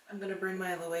rings. I'm going to bring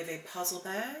my Loewe puzzle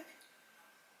bag.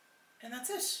 And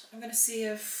that's it. I'm going to see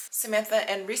if Samantha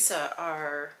and Risa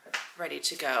are ready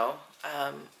to go.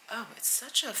 Oh, it's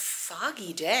such a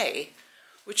foggy day,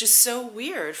 which is so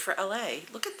weird for LA.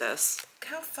 Look at this. Look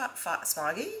how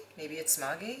smoggy? Maybe it's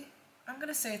smoggy. I'm going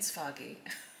to say it's foggy.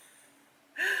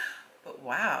 But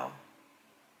wow.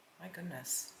 My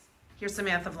goodness. Here's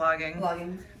Samantha vlogging.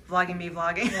 Vlogging me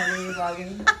vlogging. Vlogging me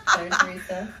vlogging. There's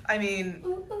Risa. I mean,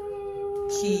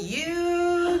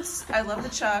 cute. I love the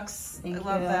chucks. I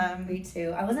love them. Me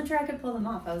too. I wasn't sure I could pull them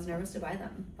off. I was nervous to buy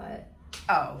them, but.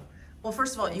 Oh. Well,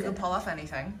 first of all, you can pull off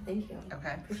anything. Thank you.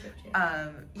 Okay. Appreciate you.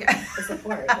 Yeah. The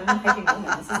support. Women hiking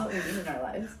women. This is what we need in our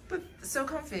lives. But so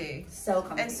comfy. So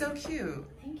comfy. And so cute.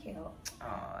 Thank you. Oh,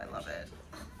 I love it.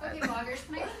 Okay, vloggers,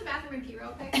 can I go to the bathroom and pee real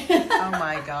quick? Oh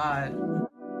my God.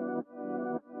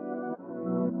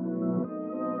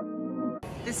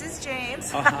 This is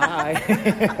James. Oh, hi.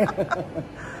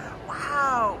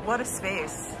 Wow, what a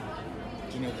space.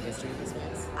 Do you know the history of this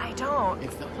place? I don't.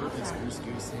 It's the oldest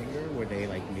goose hangar where they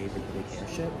like made the big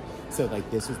airship. So like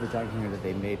this was the giant hangar that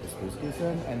they made the goose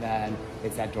in, and then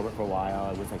it sat dormant for a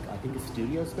while. It was like I think a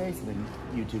studio space, and then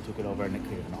YouTube took it over and it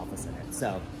created an office in it.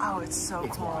 So oh, it's so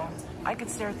cool. Wild. I could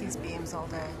stare at these beams all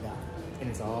day. Yeah, and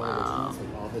it's all original. So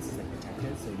all this is like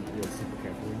protected, so you feel super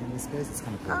careful when you're in this space. It's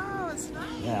kind of cool. Oh, it's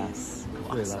nice. Yeah, it's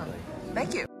really lovely.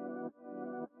 Thank you.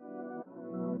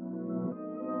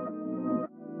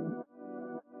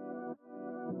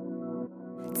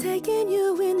 Taking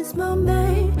you in this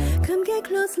moment, come get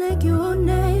close like you own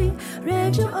it.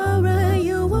 Read your aura,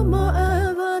 you want more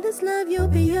of all this love, you'll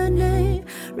be your name.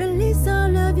 Release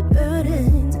all of your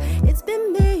burdens, it's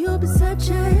been me you'll be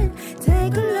searching.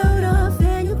 Take a load off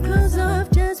and your clothes off,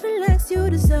 just relax, you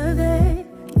deserve it.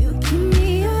 You keep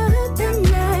me up at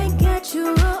night, got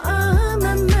you all on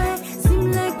my mind.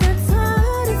 Seem like that's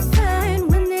hard to find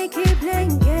when they keep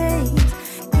playing games.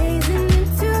 Gazing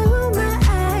into my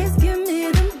eyes, give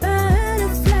me them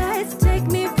butterflies. Take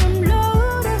me from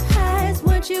low to highs,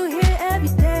 want you here every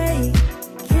day.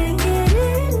 Can't get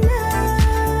enough.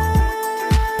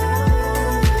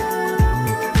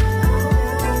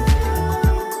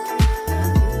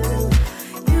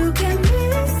 You get me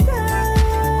stuck.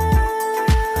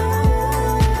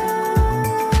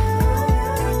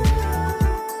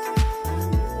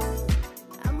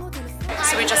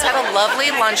 So we just had a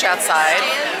lovely lunch outside.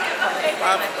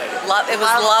 It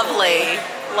was lovely.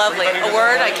 Lovely. A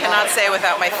word I cannot say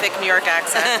without my thick New York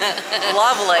accent.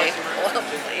 Lovely.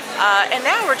 And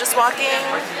now we're just walking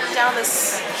down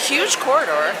this huge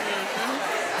corridor.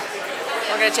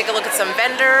 We're gonna take a look at some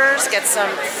vendors, get some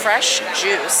fresh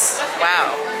juice.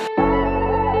 Wow.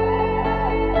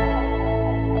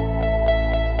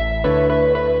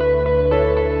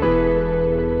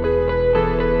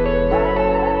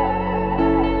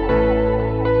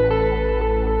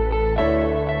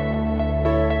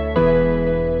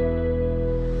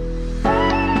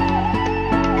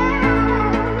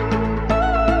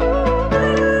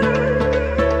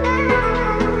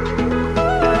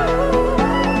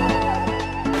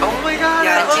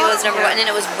 Number one, and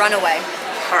it was Runaway.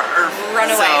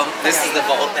 Runaway. So this is the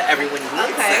vault that everyone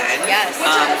needs then. Yes.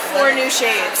 4 new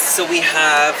shades. So we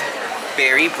have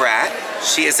Berry Brat.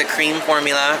 She is a cream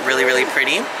formula, really, really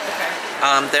pretty.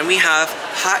 Then we have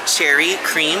Hot Cherry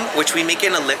Cream, which we make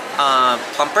in a lip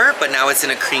plumper, but now it's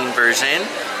in a cream version,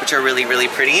 which are really, really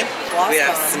pretty. We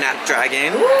have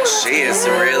Snapdragon. She is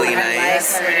really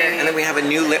nice. And then we have a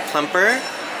new lip plumper.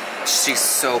 She's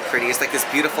so pretty. It's like this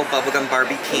beautiful bubblegum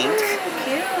Barbie pink.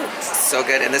 Cute. So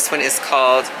good. And this one is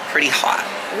called Pretty Hot.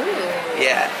 Ooh.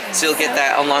 Yeah. So you'll get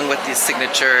that along with the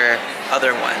signature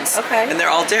other ones. Okay. And they're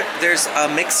all there's a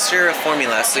mixture of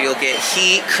formulas. So you'll get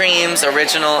heat, creams,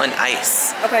 original, and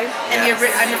ice. Okay. And Yes.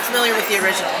 I'm familiar with the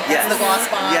original. Yes. The Gloss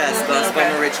Bomb. Yes, Gloss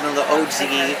Bomb original, the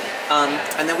OG.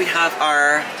 And then we have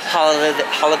our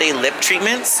holiday lip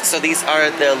treatments. So these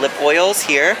are the lip oils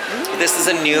here. This is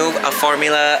a new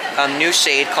formula, new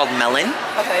shade called Melon.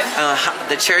 Okay.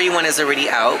 The cherry one is already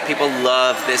out. People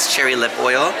love this cherry lip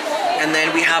oil. And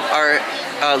then we have our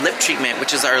lip treatment,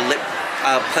 which is our lip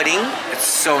pudding. It's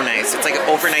so nice. It's like an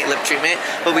overnight lip treatment,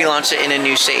 but we launched it in a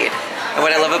new shade. And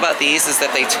what I love about these is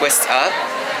that they twist up.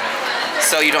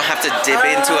 So you don't have to dip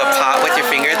into a pot with your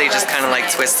finger. They just kind of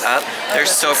like twist up. They're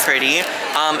so pretty.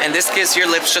 And this gives your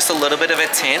lips just a little bit of a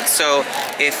tint. So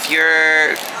if you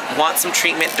want some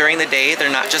treatment during the day,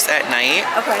 they're not just at night.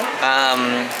 Okay.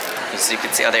 So you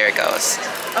can see, oh, there it goes.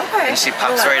 Okay. And she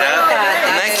pops right up.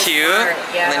 Isn't that cute?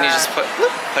 Yeah. And then you just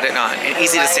put it on. And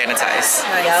easy to sanitize.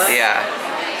 Nice. Yeah.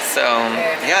 So,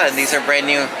 yeah, these are brand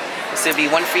new. This would be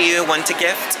one for you, one to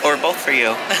gift, or both for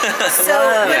you. So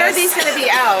when are these going to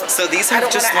be out? So these have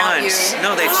just launched.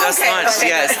 No, they just launched,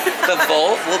 yes. The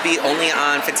Vault will be only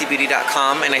on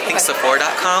fentybeauty.com and I think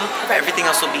Sephora.com. Everything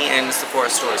else will be in Sephora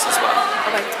stores as well.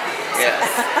 Okay. Yes.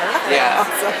 Yeah.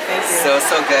 Awesome. Thank you.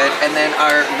 So good. And then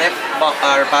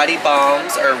our body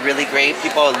balms are really great.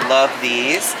 People love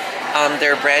these.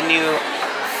 They're brand new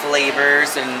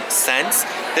flavors and scents.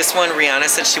 This one, Rihanna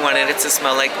said she wanted it to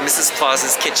smell like Mrs.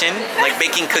 Claus's kitchen, like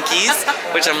baking cookies,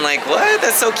 which I'm like, what?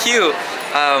 That's so cute.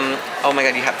 Oh my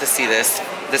God, you have to see this.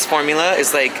 This formula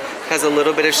is like, has a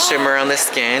little bit of shimmer on the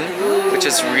skin, which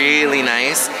is really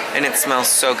nice, and it smells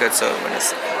so good. So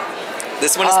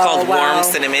this one is called Warm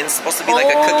Cinnamon. It's supposed to be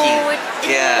like a cookie.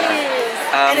 Yeah.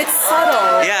 And it's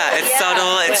subtle. Yeah, it's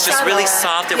subtle. It's just really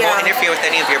soft. It won't interfere with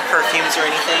any of your perfumes or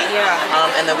anything.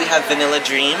 Yeah. And then we have Vanilla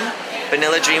Dream.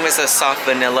 Vanilla Dream is a soft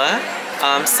vanilla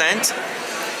scent.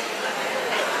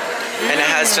 And it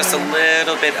has just a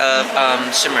little bit of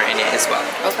shimmer in it as well.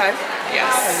 Okay.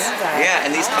 Yes. Yeah,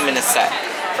 and these come in a set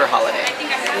for holiday.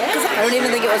 I don't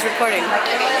even think it was recording. Oh.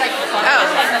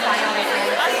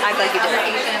 Act like you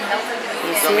did.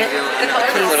 You So see we it? do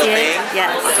a little thing.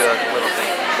 Yes. We'll do a little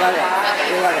thing. Love it.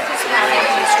 We love it. So we're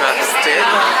going to strap stick.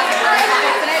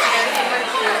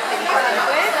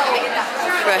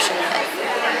 Crushing it.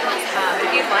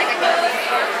 If you'd like, I can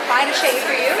find a shade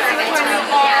for you.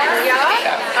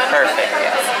 Perfect,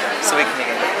 yes. So we can make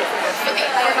it. Okay.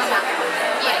 I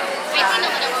think a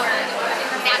little more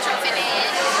natural finish.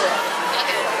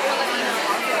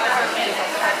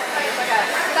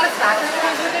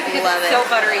 Love it. So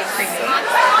buttery and creamy.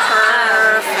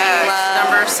 Perfect.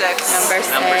 Number 6.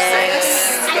 Number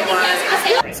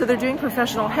 6. So they're doing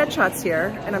professional headshots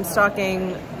here, and I'm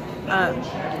stalking.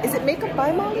 Is it Makeup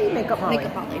by Molly? Makeup Molly.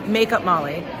 Makeup Molly. Makeup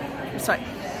Molly. Sorry.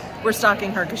 We're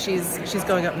stalking her because she's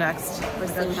going up next. She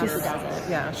does it.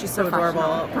 Yeah, she's so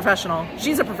adorable. Professional.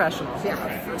 She's a professional. Yeah,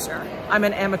 for sure. I'm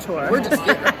an amateur. We're just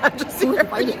here. I'm just here.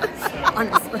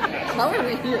 Honestly. How are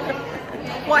we here?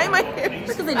 Why am I here?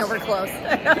 Because they know we're close.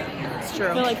 It's true.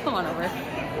 They're like, come on over.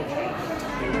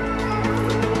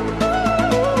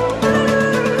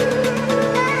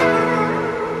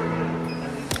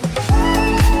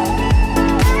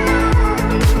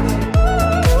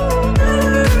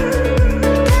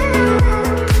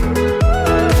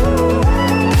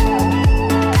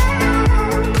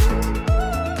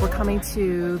 coming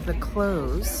to the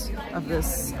close of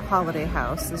this holiday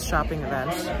house, this shopping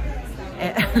event.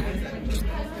 And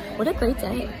What a great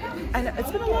day. I know,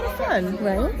 it's been a lot of fun.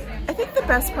 Right? I think the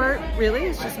best part really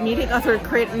is just meeting other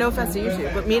no offense to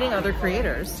YouTube, but meeting other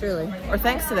creators. Truly. Or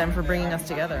thanks to them for bringing us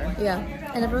together. Yeah.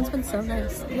 And everyone's been so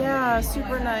nice. Yeah,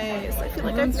 super nice. I feel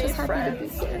like I've Everyone's made just happy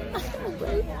friends. to be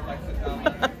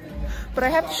here. But I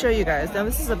have to show you guys. Now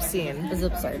this is obscene. This is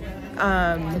absurd.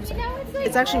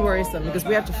 It's actually worrisome because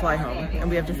we have to fly home and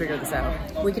we have to figure this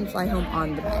out. We can fly home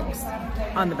on the bags.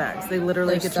 On the bags. They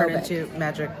literally They're could so turn big. into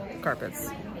magic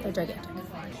carpets. They're gigantic.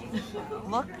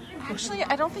 Look, actually,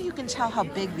 I don't think you can tell how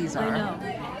big these are. I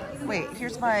know. Wait,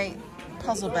 here's my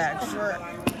puzzle bag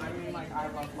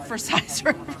for size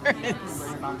reference.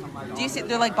 Do you see?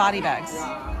 They're like body bags.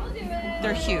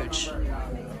 They're huge.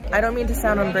 I don't mean to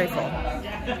sound ungrateful.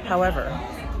 However,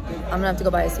 I'm gonna have to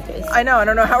go buy a suitcase. I know. I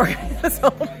don't know how we're gonna get this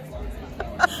home.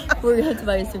 We're gonna have to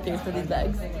buy a suitcase for these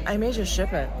bags. I may just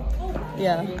ship it.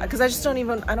 Yeah. Because I just don't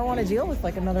want to deal with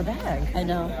like another bag. I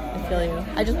know. I feel you.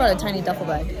 I just bought a tiny duffel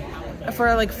bag. For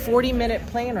a like 40-minute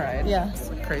plane ride. Yeah. It's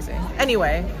like crazy.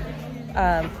 Anyway,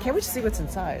 can't we just see what's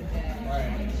inside?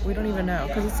 We don't even know.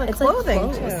 Because it's like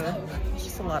clothing too. It's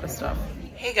just a lot of stuff.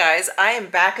 Hey guys, I am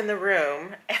back in the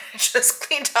room and I just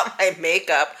cleaned out my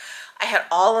makeup. I had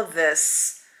all of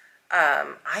this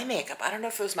eye makeup. I don't know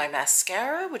if it was my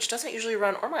mascara, which doesn't usually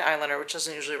run, or my eyeliner, which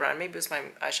doesn't usually run. Maybe it was my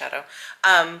eyeshadow.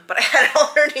 But I had it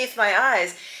all underneath my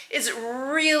eyes. It's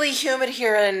really humid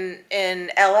here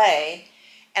in LA,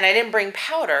 and I didn't bring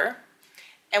powder.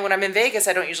 And when I'm in Vegas,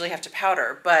 I don't usually have to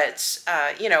powder. But,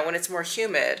 you know, when it's more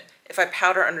humid, if I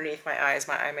powder underneath my eyes,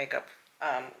 my eye makeup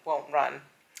won't run.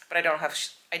 But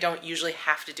I don't usually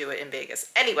have to do it in Vegas.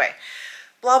 Anyway.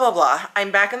 Blah, blah, blah. I'm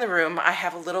back in the room. I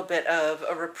have a little bit of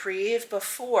a reprieve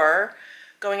before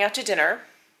going out to dinner.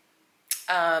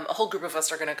 A whole group of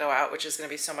us are going to go out, which is going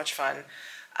to be so much fun.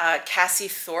 Cassie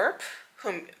Thorpe,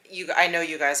 whom I know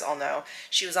you guys all know.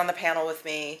 She was on the panel with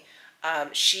me.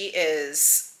 She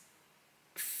is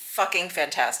fucking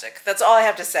fantastic. That's all I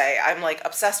have to say. I'm like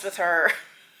obsessed with her.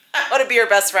 I want to be her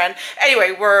best friend.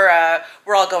 Anyway, we're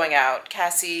all going out.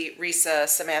 Cassie, Risa,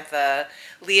 Samantha,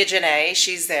 Leah Janae,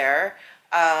 she's there.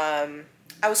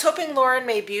 I was hoping Lauren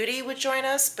May Beauty would join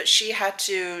us, but she had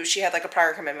like a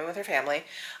prior commitment with her family.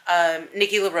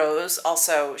 Nikki LaRose,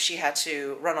 also, she had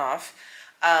to run off.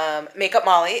 Makeup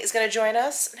Molly is going to join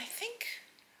us, and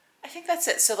I think that's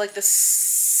it. So like the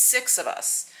 6 of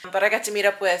us. But I got to meet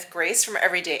up with Grace from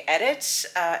Everyday Edit,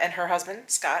 and her husband,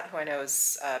 Scott, who I know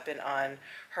has been on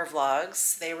her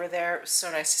vlogs. They were there. It was so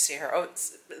nice to see her. Oh,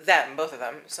 it's them, both of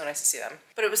them. So nice to see them.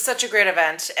 But it was such a great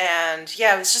event. And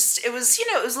yeah, it was, you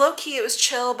know, it was low key, it was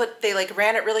chill, but they like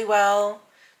ran it really well.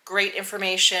 Great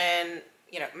information,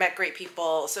 you know, met great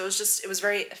people. So it was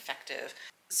very effective.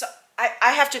 So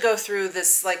I have to go through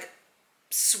this like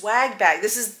swag bag.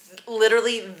 This is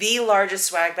literally the largest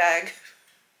swag bag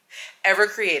ever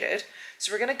created.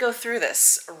 So we're gonna go through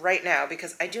this right now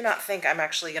because I do not think I'm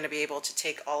actually gonna be able to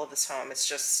take all of this home. It's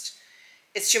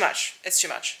too much. It's too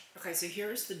much. Okay, so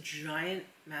here's the giant,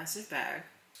 massive bag.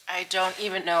 I don't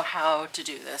even know how to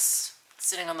do this. It's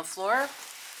sitting on the floor.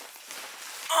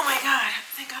 Oh my God,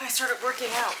 thank God I started working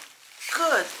out.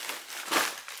 Good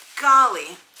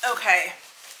golly. Okay,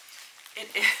 it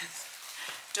is.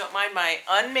 Don't mind my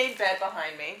unmade bed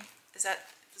behind me. This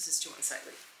is too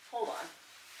unsightly. Hold on.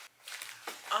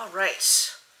 All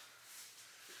right,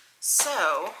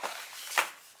 so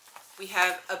we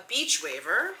have a beach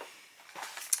waiver.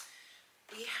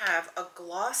 We have a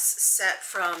gloss set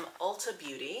from Ulta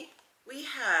Beauty. We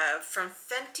have from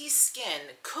Fenty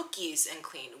Skin, Cookies and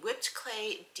Clean Whipped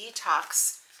Clay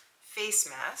Detox Face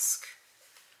Mask.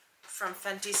 From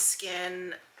Fenty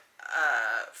Skin,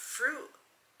 Fruit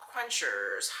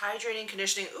Quenchers, Hydrating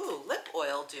Conditioning, Lip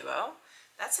Oil Duo.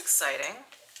 That's exciting.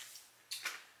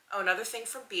 Oh, another thing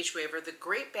from Beach Waiver, the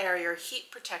Great Barrier Heat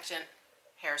Protectant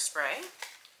Hairspray.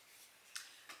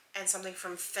 And something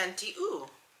from Fenty,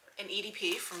 an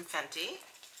EDP from Fenty.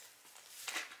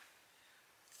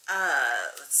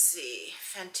 Let's see,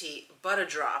 Fenty Butter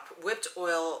Drop Whipped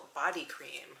Oil Body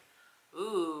Cream.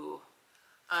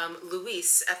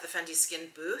 Luis at the Fenty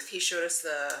Skin booth, he showed us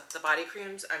the body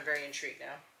creams. I'm very intrigued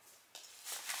now.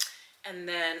 And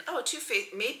then, Too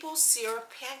Faced Maple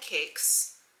Syrup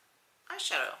Pancakes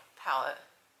eyeshadow palette.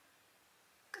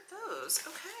 Look at those.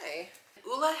 Okay.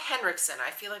 Ulla Henriksen.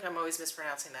 I feel like I'm always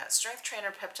mispronouncing that. Strength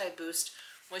Trainer Peptide Boost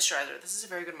Moisturizer. This is a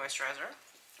very good moisturizer.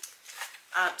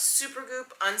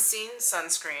 Supergoop Unseen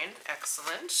Sunscreen.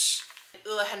 Excellent.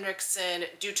 Ulla Henriksen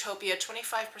Dewtopia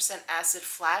 25% Acid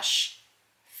Flash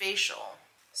Facial.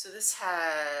 So this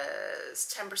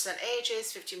has 10%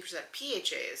 AHAs, 15%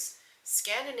 PHAs.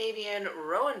 Scandinavian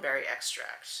rowanberry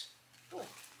extract. Ooh,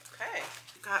 okay.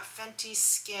 We've got Fenty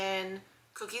Skin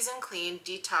Cookies and Clean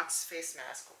Detox Face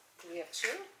Mask. Do we have 2?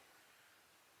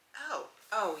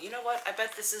 Oh, you know what? I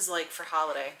bet this is like for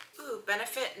holiday. Ooh,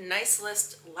 Benefit Nice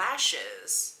List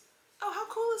Lashes. Oh, how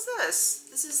cool is this?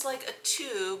 This is like a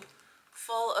tube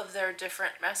full of their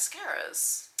different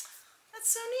mascaras. That's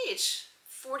so neat.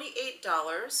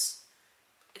 $48.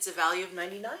 It's a value of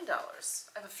 $99.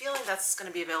 I have a feeling that's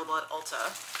going to be available at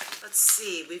Ulta. Let's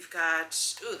see, we've got,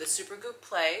 ooh, the Supergoop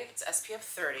Play. It's SPF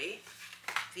 30.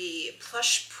 The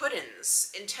Plush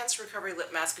Puddins Intense Recovery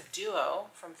Lip Mask Duo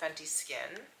from Fenty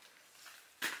Skin.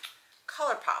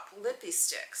 ColourPop Lippy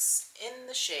Sticks in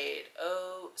the shade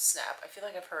Oh Snap. I feel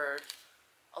like I've heard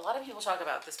a lot of people talk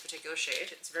about this particular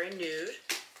shade. It's very nude.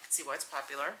 Let's see why it's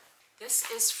popular. This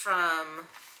is from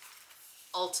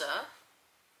Ulta.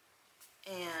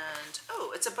 And,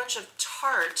 oh, it's a bunch of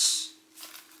Tarte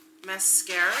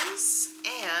mascaras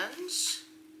and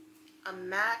a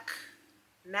MAC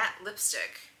matte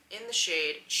lipstick in the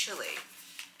shade Chili.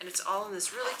 And it's all in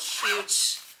this really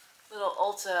cute little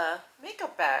Ulta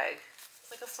makeup bag. It's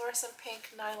like a fluorescent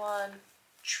pink nylon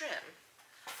trim.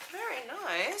 Very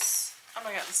nice. Oh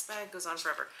my god, this bag goes on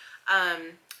forever.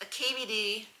 A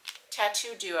KVD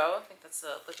Tattoo Duo. I think that's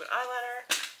the liquid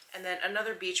eyeliner. And then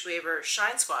another Beach Waver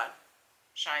Shine Squad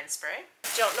Shine Spray.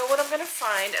 Don't know what I'm going to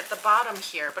find at the bottom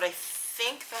here, but I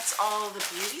think that's all the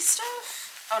beauty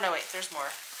stuff. Oh no, wait, there's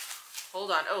more.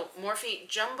 Hold on. Oh, Morphe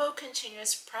Jumbo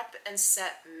Continuous Prep and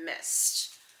Set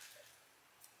Mist.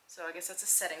 So I guess that's a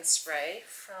setting spray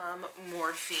from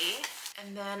Morphe.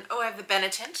 And then, oh, I have the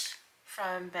Benetint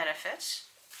from Benefit.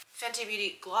 Fenty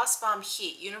Beauty Gloss Bomb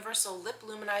Heat Universal Lip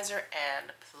Luminizer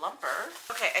and Plumper.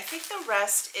 Okay, I think the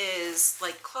rest is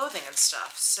like clothing and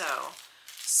stuff. So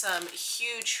some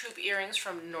huge hoop earrings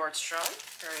from Nordstrom.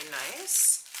 Very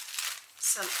nice.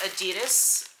 Some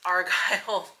Adidas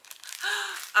Argyle.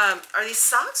 Are these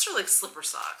socks or like slipper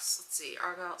socks? Let's see,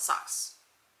 Argyle socks.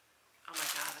 Oh my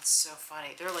god, that's so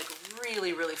funny. They're like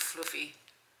really, really fluffy.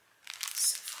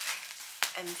 So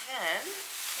funny. And then,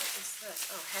 what is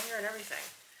this? Oh, hanger and everything.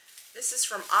 This is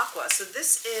from Aqua. So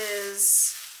this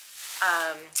is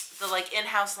the like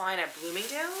in-house line at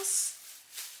Bloomingdale's.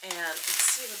 And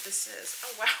let's see what this is.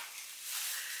 Oh wow.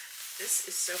 This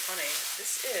is so funny.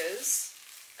 This is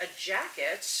a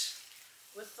jacket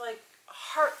with like a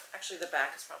heart. Actually, the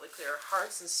back is probably clear.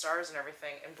 Hearts and stars and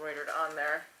everything embroidered on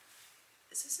there.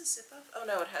 Is this a zip-up? Oh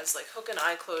no, it has like hook and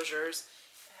eye closures.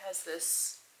 It has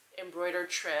this embroidered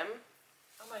trim.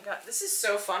 Oh my god, this is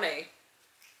so funny.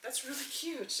 That's really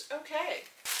cute. Okay.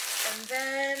 And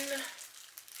then,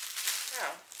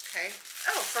 oh, okay.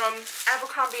 Oh, from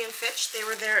Abercrombie & Fitch, they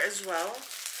were there as well.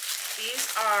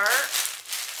 These are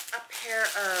a pair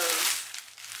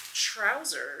of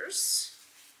trousers.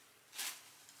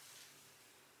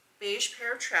 Beige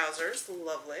pair of trousers,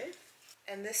 lovely.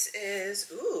 And this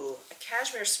is, ooh, a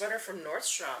cashmere sweater from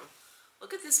Nordstrom.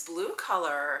 Look at this blue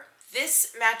color.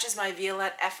 This matches my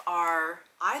Violette FR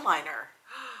eyeliner.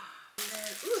 And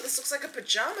then, ooh, this looks like a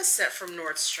pajama set from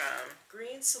Nordstrom.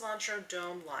 Green cilantro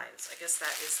dome lines. I guess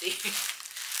that is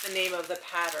the name of the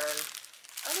pattern.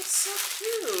 Oh, it's so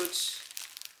cute.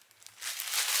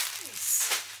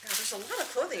 Nice. Now, there's a lot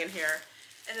of clothing in here.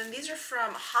 And then these are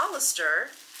from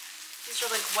Hollister. These are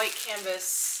like white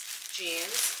canvas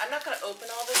jeans. I'm not going to open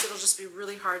all this. It'll just be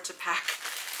really hard to pack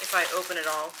if I open it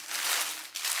all.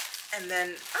 And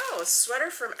then, oh, a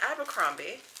sweater from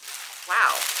Abercrombie.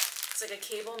 Wow. It's like a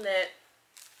cable knit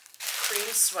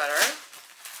cream sweater.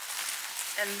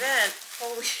 And then,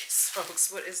 holy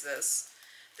smokes, what is this?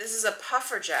 This is a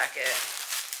puffer jacket.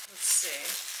 Let's see.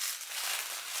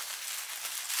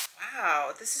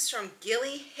 Wow, this is from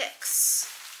Gilly Hicks.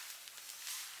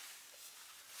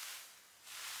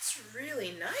 It's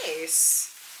really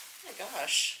nice. Oh my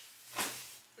gosh.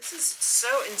 This is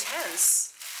so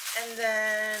intense. And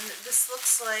then this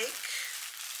looks like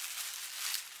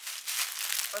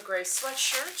a gray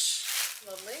sweatshirt.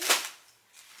 Lovely.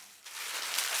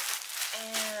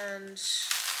 And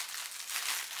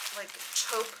like a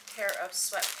taupe pair of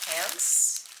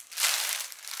sweatpants.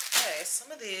 Okay,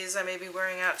 some of these I may be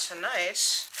wearing out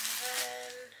tonight. And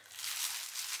then,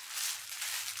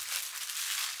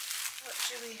 what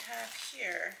do we have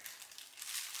here?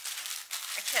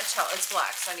 I can't tell. It's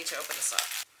black, so I need to open this up.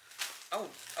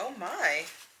 Oh my.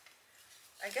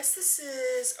 I guess this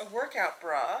is a workout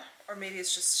bra, or maybe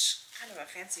it's just kind of a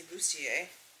fancy bustier.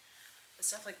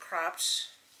 It's definitely cropped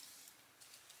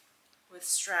with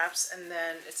straps, and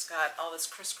then it's got all this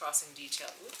crisscrossing detail.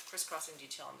 Ooh, crisscrossing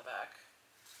detail on the back.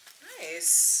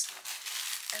 Nice.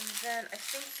 And then I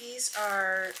think these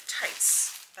are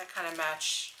tights that kind of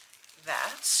match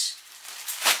that.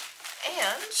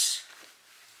 And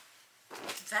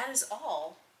that is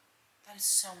all. That is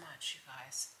so much, you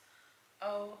guys.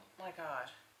 Oh my god.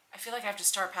 I feel like I have to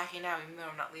start packing now, even though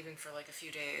I'm not leaving for like a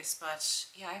few days. But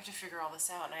yeah, I have to figure all this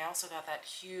out. And I also got that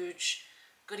huge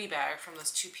goodie bag from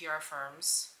those 2 PR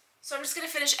firms. So I'm just gonna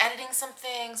finish editing some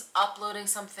things, uploading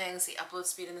some things. The upload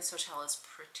speed in this hotel is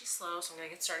pretty slow, so I'm gonna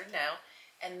get started now.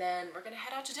 And then we're gonna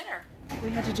head out to dinner. We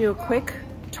had to do a quick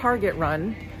Target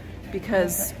run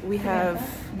because we have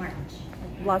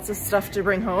lots of stuff to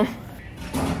bring home.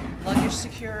 Luggage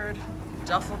secured,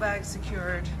 duffel bag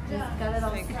secured. Got it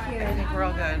all I think we're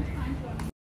all good.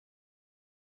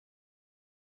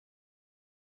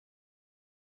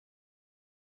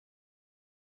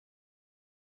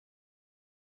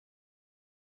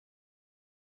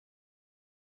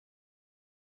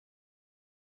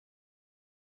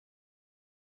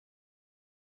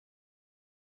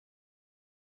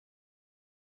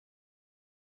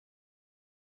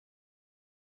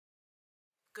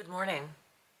 Good morning.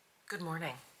 Good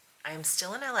morning. I am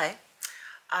still in LA.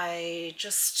 I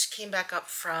just came back up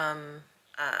from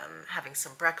having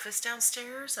some breakfast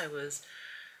downstairs. I was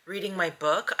reading my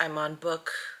book. I'm on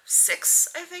book 6,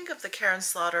 I think, of the Karen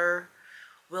Slaughter,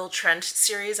 Will Trent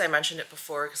series. I mentioned it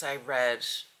before because I read,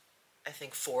 I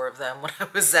think, 4 of them when I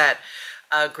was at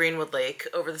Greenwood Lake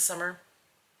over the summer.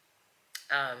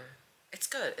 It's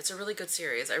good. It's a really good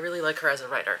series. I really like her as a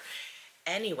writer.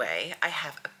 Anyway, I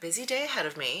have a busy day ahead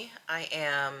of me. I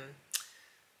am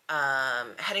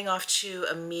heading off to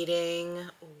a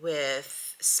meeting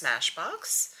with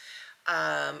Smashbox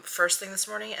first thing this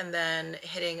morning, and then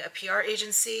hitting a PR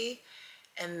agency,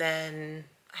 and then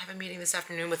I have a meeting this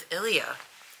afternoon with Ilya.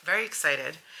 Very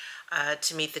excited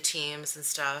to meet the teams and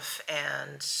stuff,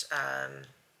 and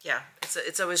yeah,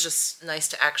 it's always just nice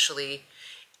to actually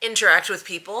interact with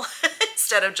people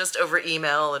instead of just over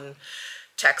email and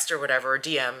text or whatever, or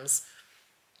DMs.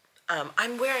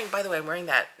 I'm wearing, by the way, I'm wearing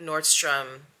that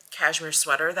Nordstrom cashmere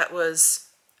sweater that was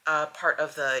part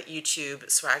of the YouTube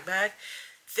swag bag.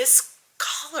 This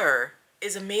color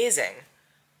is amazing.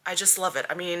 I just love it.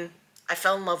 I mean, I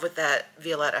fell in love with that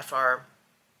Violette FR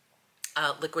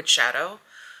liquid shadow.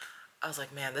 I was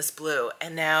like, man, this blue.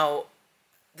 And now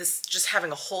this, just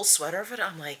having a whole sweater of it,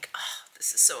 I'm like, oh,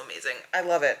 this is so amazing. I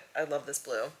love it. I love this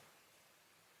blue.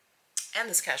 And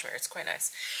this cashmere, it's quite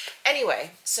nice.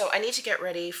 Anyway, so I need to get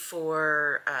ready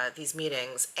for these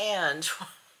meetings, and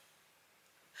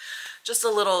just a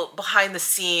little behind the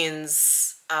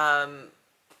scenes,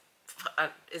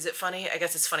 is it funny? I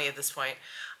guess it's funny at this point.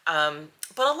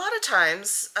 But a lot of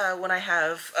times when I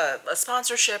have a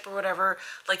sponsorship or whatever,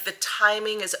 like the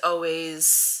timing is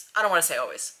always, I don't want to say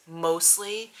always,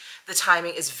 mostly the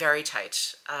timing is very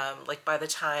tight. Like by the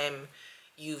time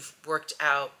you've worked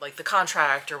out like the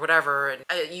contract or whatever,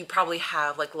 and you probably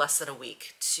have like less than a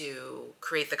week to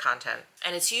create the content.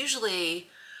 And it's usually,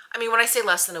 I mean, when I say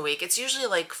less than a week, it's usually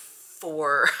like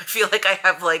 4, I feel like I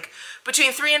have like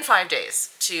between 3 and 5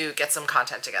 days to get some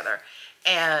content together.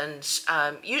 And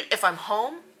if I'm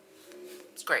home,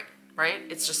 it's great, right?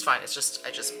 It's just fine. It's just, I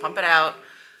just pump it out,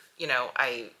 you know,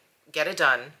 I get it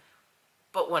done.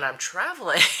 But when I'm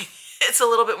traveling, it's a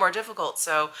little bit more difficult.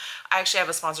 So I actually have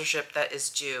a sponsorship that is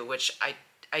due, which I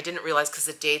didn't realize because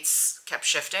the dates kept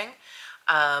shifting.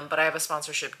 But I have a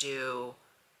sponsorship due,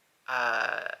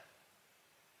 oh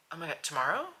my God,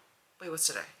 tomorrow? Wait, what's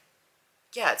today?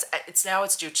 Yeah,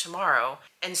 it's due tomorrow.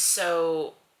 And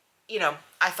so, you know,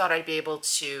 I thought I'd be able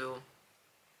to,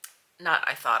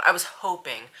 I was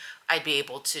hoping I'd be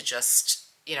able to just,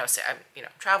 you know, say, I'm, you know,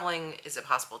 traveling. Is it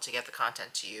possible to get the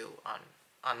content to you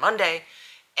on Monday?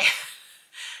 And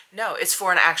no, it's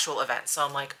for an actual event. So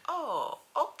I'm like, oh,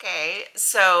 okay.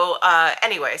 So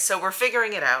anyway, so we're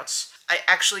figuring it out. I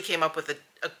actually came up with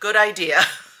a good idea.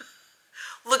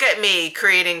 Look at me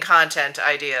creating content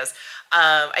ideas.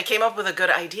 I came up with a good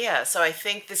idea. So I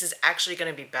think this is actually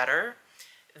going to be better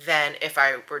than if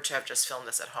I were to have just filmed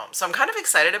this at home. So I'm kind of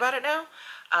excited about it now.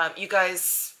 You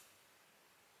guys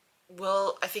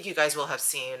will, I think you guys will have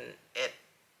seen it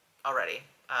already.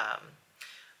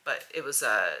 But it was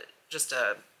just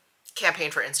a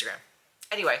campaign for Instagram.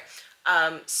 Anyway,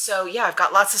 so yeah, I've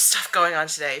got lots of stuff going on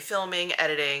today. Filming,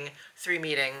 editing, 3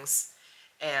 meetings,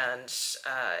 and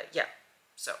yeah.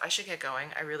 So I should get going.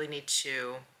 I really need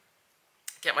to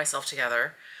get myself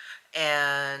together.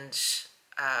 And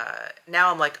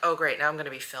now I'm like, oh great, now I'm gonna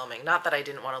be filming. Not that I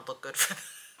didn't want to look good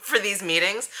for these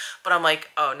meetings, but I'm like,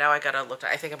 oh, now I gotta look,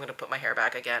 I think I'm gonna put my hair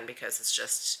back again because it's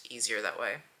just easier that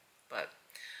way. But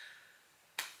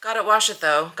Gotta wash it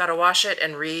though. Gotta wash it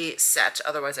and reset.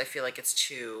 Otherwise I feel like it's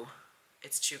too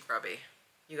grubby.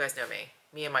 You guys know me.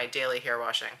 Me and my daily hair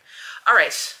washing. All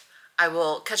right, I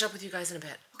will catch up with you guys in a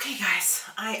bit. Okay guys,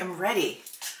 I am ready.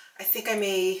 I think I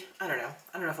may, I don't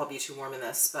know if I'll be too warm in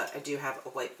this, but I do have a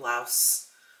white blouse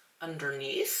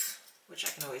underneath, which I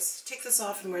can always take this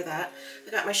off and wear that. I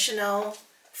got my Chanel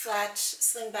flat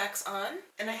slingbacks on,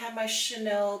 and I have my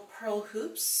Chanel pearl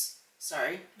hoops.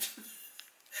 Sorry.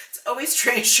 It's always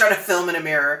strange trying to film in a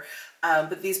mirror,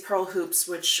 but these pearl hoops,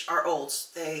 which are old,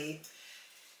 they,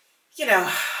 you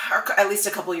know, are at least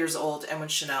a couple years old, and when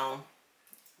Chanel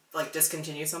like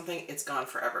discontinues something, it's gone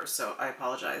forever, so I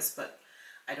apologize, but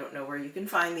I don't know where you can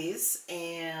find these,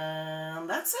 and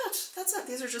that's it.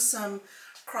 These are just some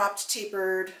cropped,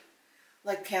 tapered,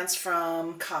 like pants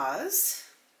from Cause,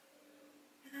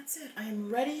 and that's it. I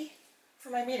am ready for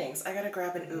my meetings. I gotta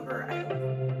grab an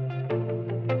Uber.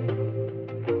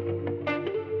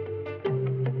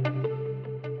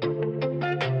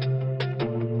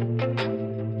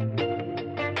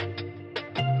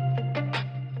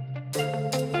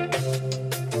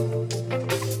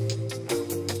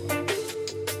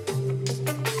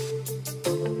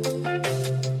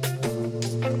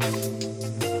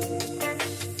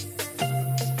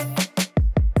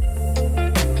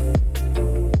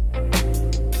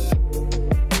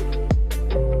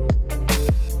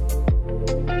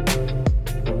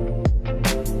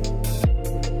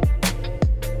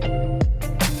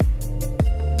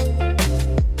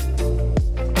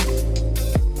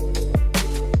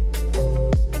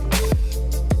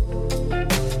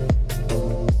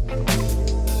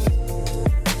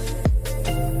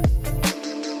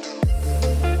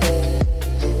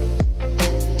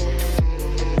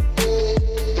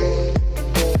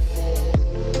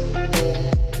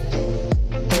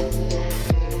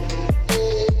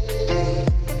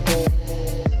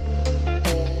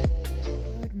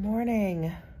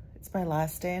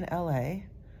 Last day in LA.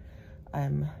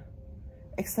 I'm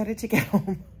excited to get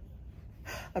home.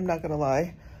 I'm not gonna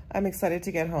lie. I'm excited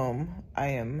to get home. I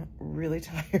am really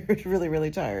tired, really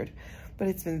tired. But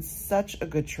it's been such a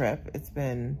good trip. It's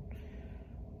been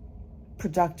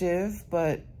productive,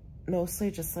 but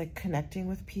mostly just like connecting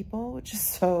with people, which is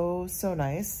so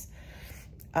nice.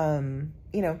 You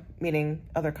know, meeting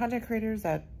other content creators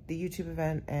at the YouTube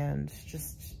event and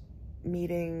just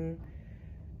meeting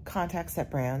contacts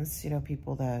at brands, you know,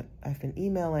 people that I've been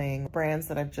emailing, brands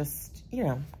that I've just, you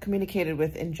know, communicated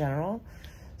with in general.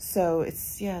 So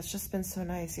it's just been so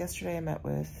nice. Yesterday I met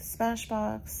with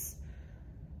Smashbox.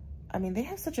 I mean, they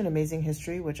have such an amazing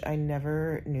history, which I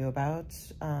never knew about.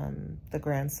 The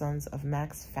grandsons of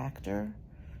Max Factor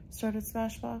started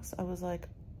Smashbox. I was like,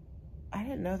 I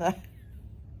didn't know that.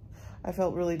 I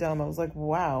felt really dumb. I was like,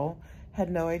 wow, had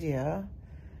no idea.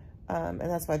 And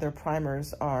that's why their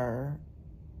primers are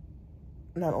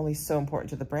not only so important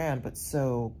to the brand, but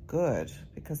so good,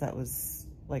 because that was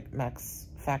like Max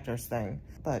Factor's thing.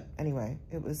 But anyway,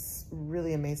 it was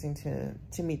really amazing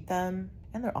to meet them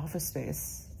and their office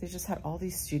space. They just had all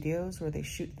these studios where they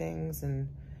shoot things, and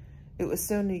it was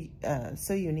so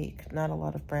unique. Not a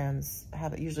lot of brands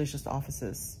have it. Usually it's just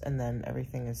offices and then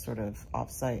everything is sort of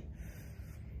off-site,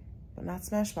 but not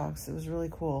Smashbox. It was really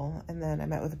cool. And then I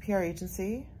met with a PR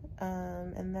agency,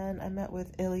 and then I met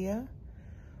with Ilya,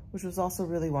 which was also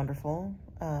really wonderful.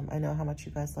 I know how much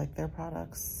you guys like their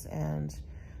products, and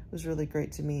it was really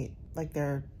great to meet like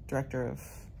their director of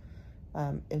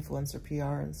influencer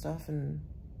PR and stuff. And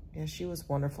yeah, she was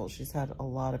wonderful. She's had a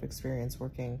lot of experience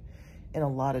working in a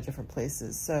lot of different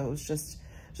places. So it was just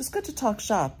good to talk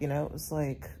shop, you know. It was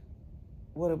like,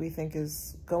 what do we think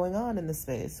is going on in the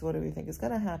space? What do we think is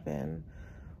gonna happen?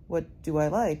 What do I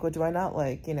like? What do I not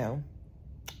like? You know,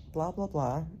 blah, blah,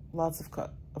 blah.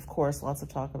 Of course, lots of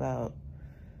talk about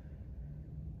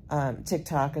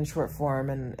TikTok and short form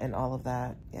and all of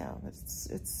that. Yeah,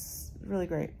 it's really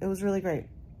great. It was really great.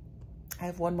 I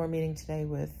have one more meeting today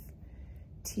with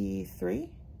T3,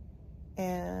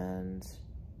 and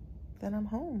then I'm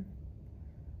home.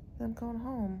 I'm going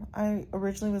home. I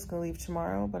originally was going to leave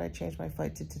tomorrow, but I changed my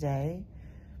flight to today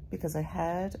because I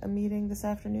had a meeting this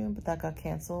afternoon, but that got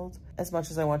canceled. As much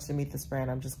as I wanted to meet this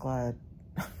brand, I'm just glad.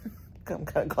 I'm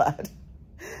kind of glad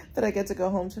that I get to go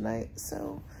home tonight.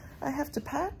 So I have to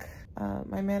pack.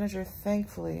 My manager,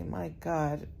 thankfully, my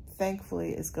God,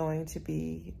 thankfully is going to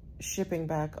be shipping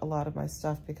back a lot of my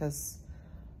stuff, because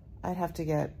I'd have to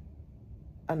get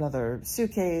another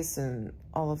suitcase and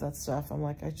all of that stuff. I'm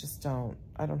like, I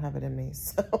don't have it in me.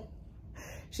 So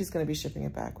she's going to be shipping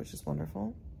it back, which is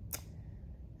wonderful.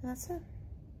 And that's it.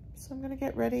 So I'm going to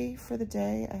get ready for the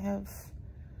day. I have,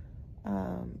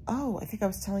 oh, I think I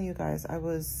was telling you guys, I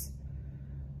was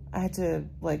I had to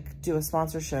like do a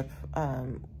sponsorship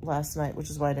last night, which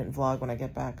is why I didn't vlog when I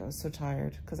get back. I was so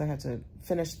tired because I had to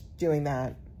finish doing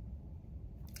that,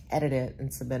 edit it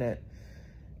and submit it,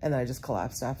 and then I just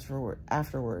collapsed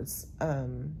afterwards.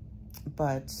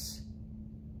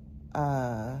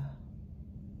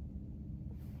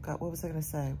 God, what was I gonna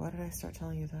say? Why did I start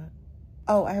telling you that?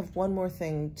 Oh, I have one more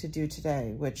thing to do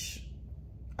today, which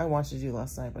I wanted to do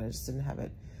last night, but I just didn't have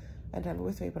it. I didn't have it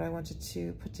with me, but I wanted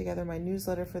to put together my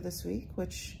newsletter for this week,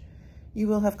 which you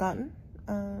will have gotten.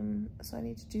 So I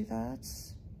need to do that.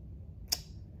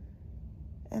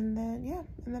 And then, yeah,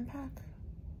 and then pack.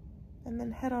 And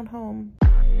then head on home.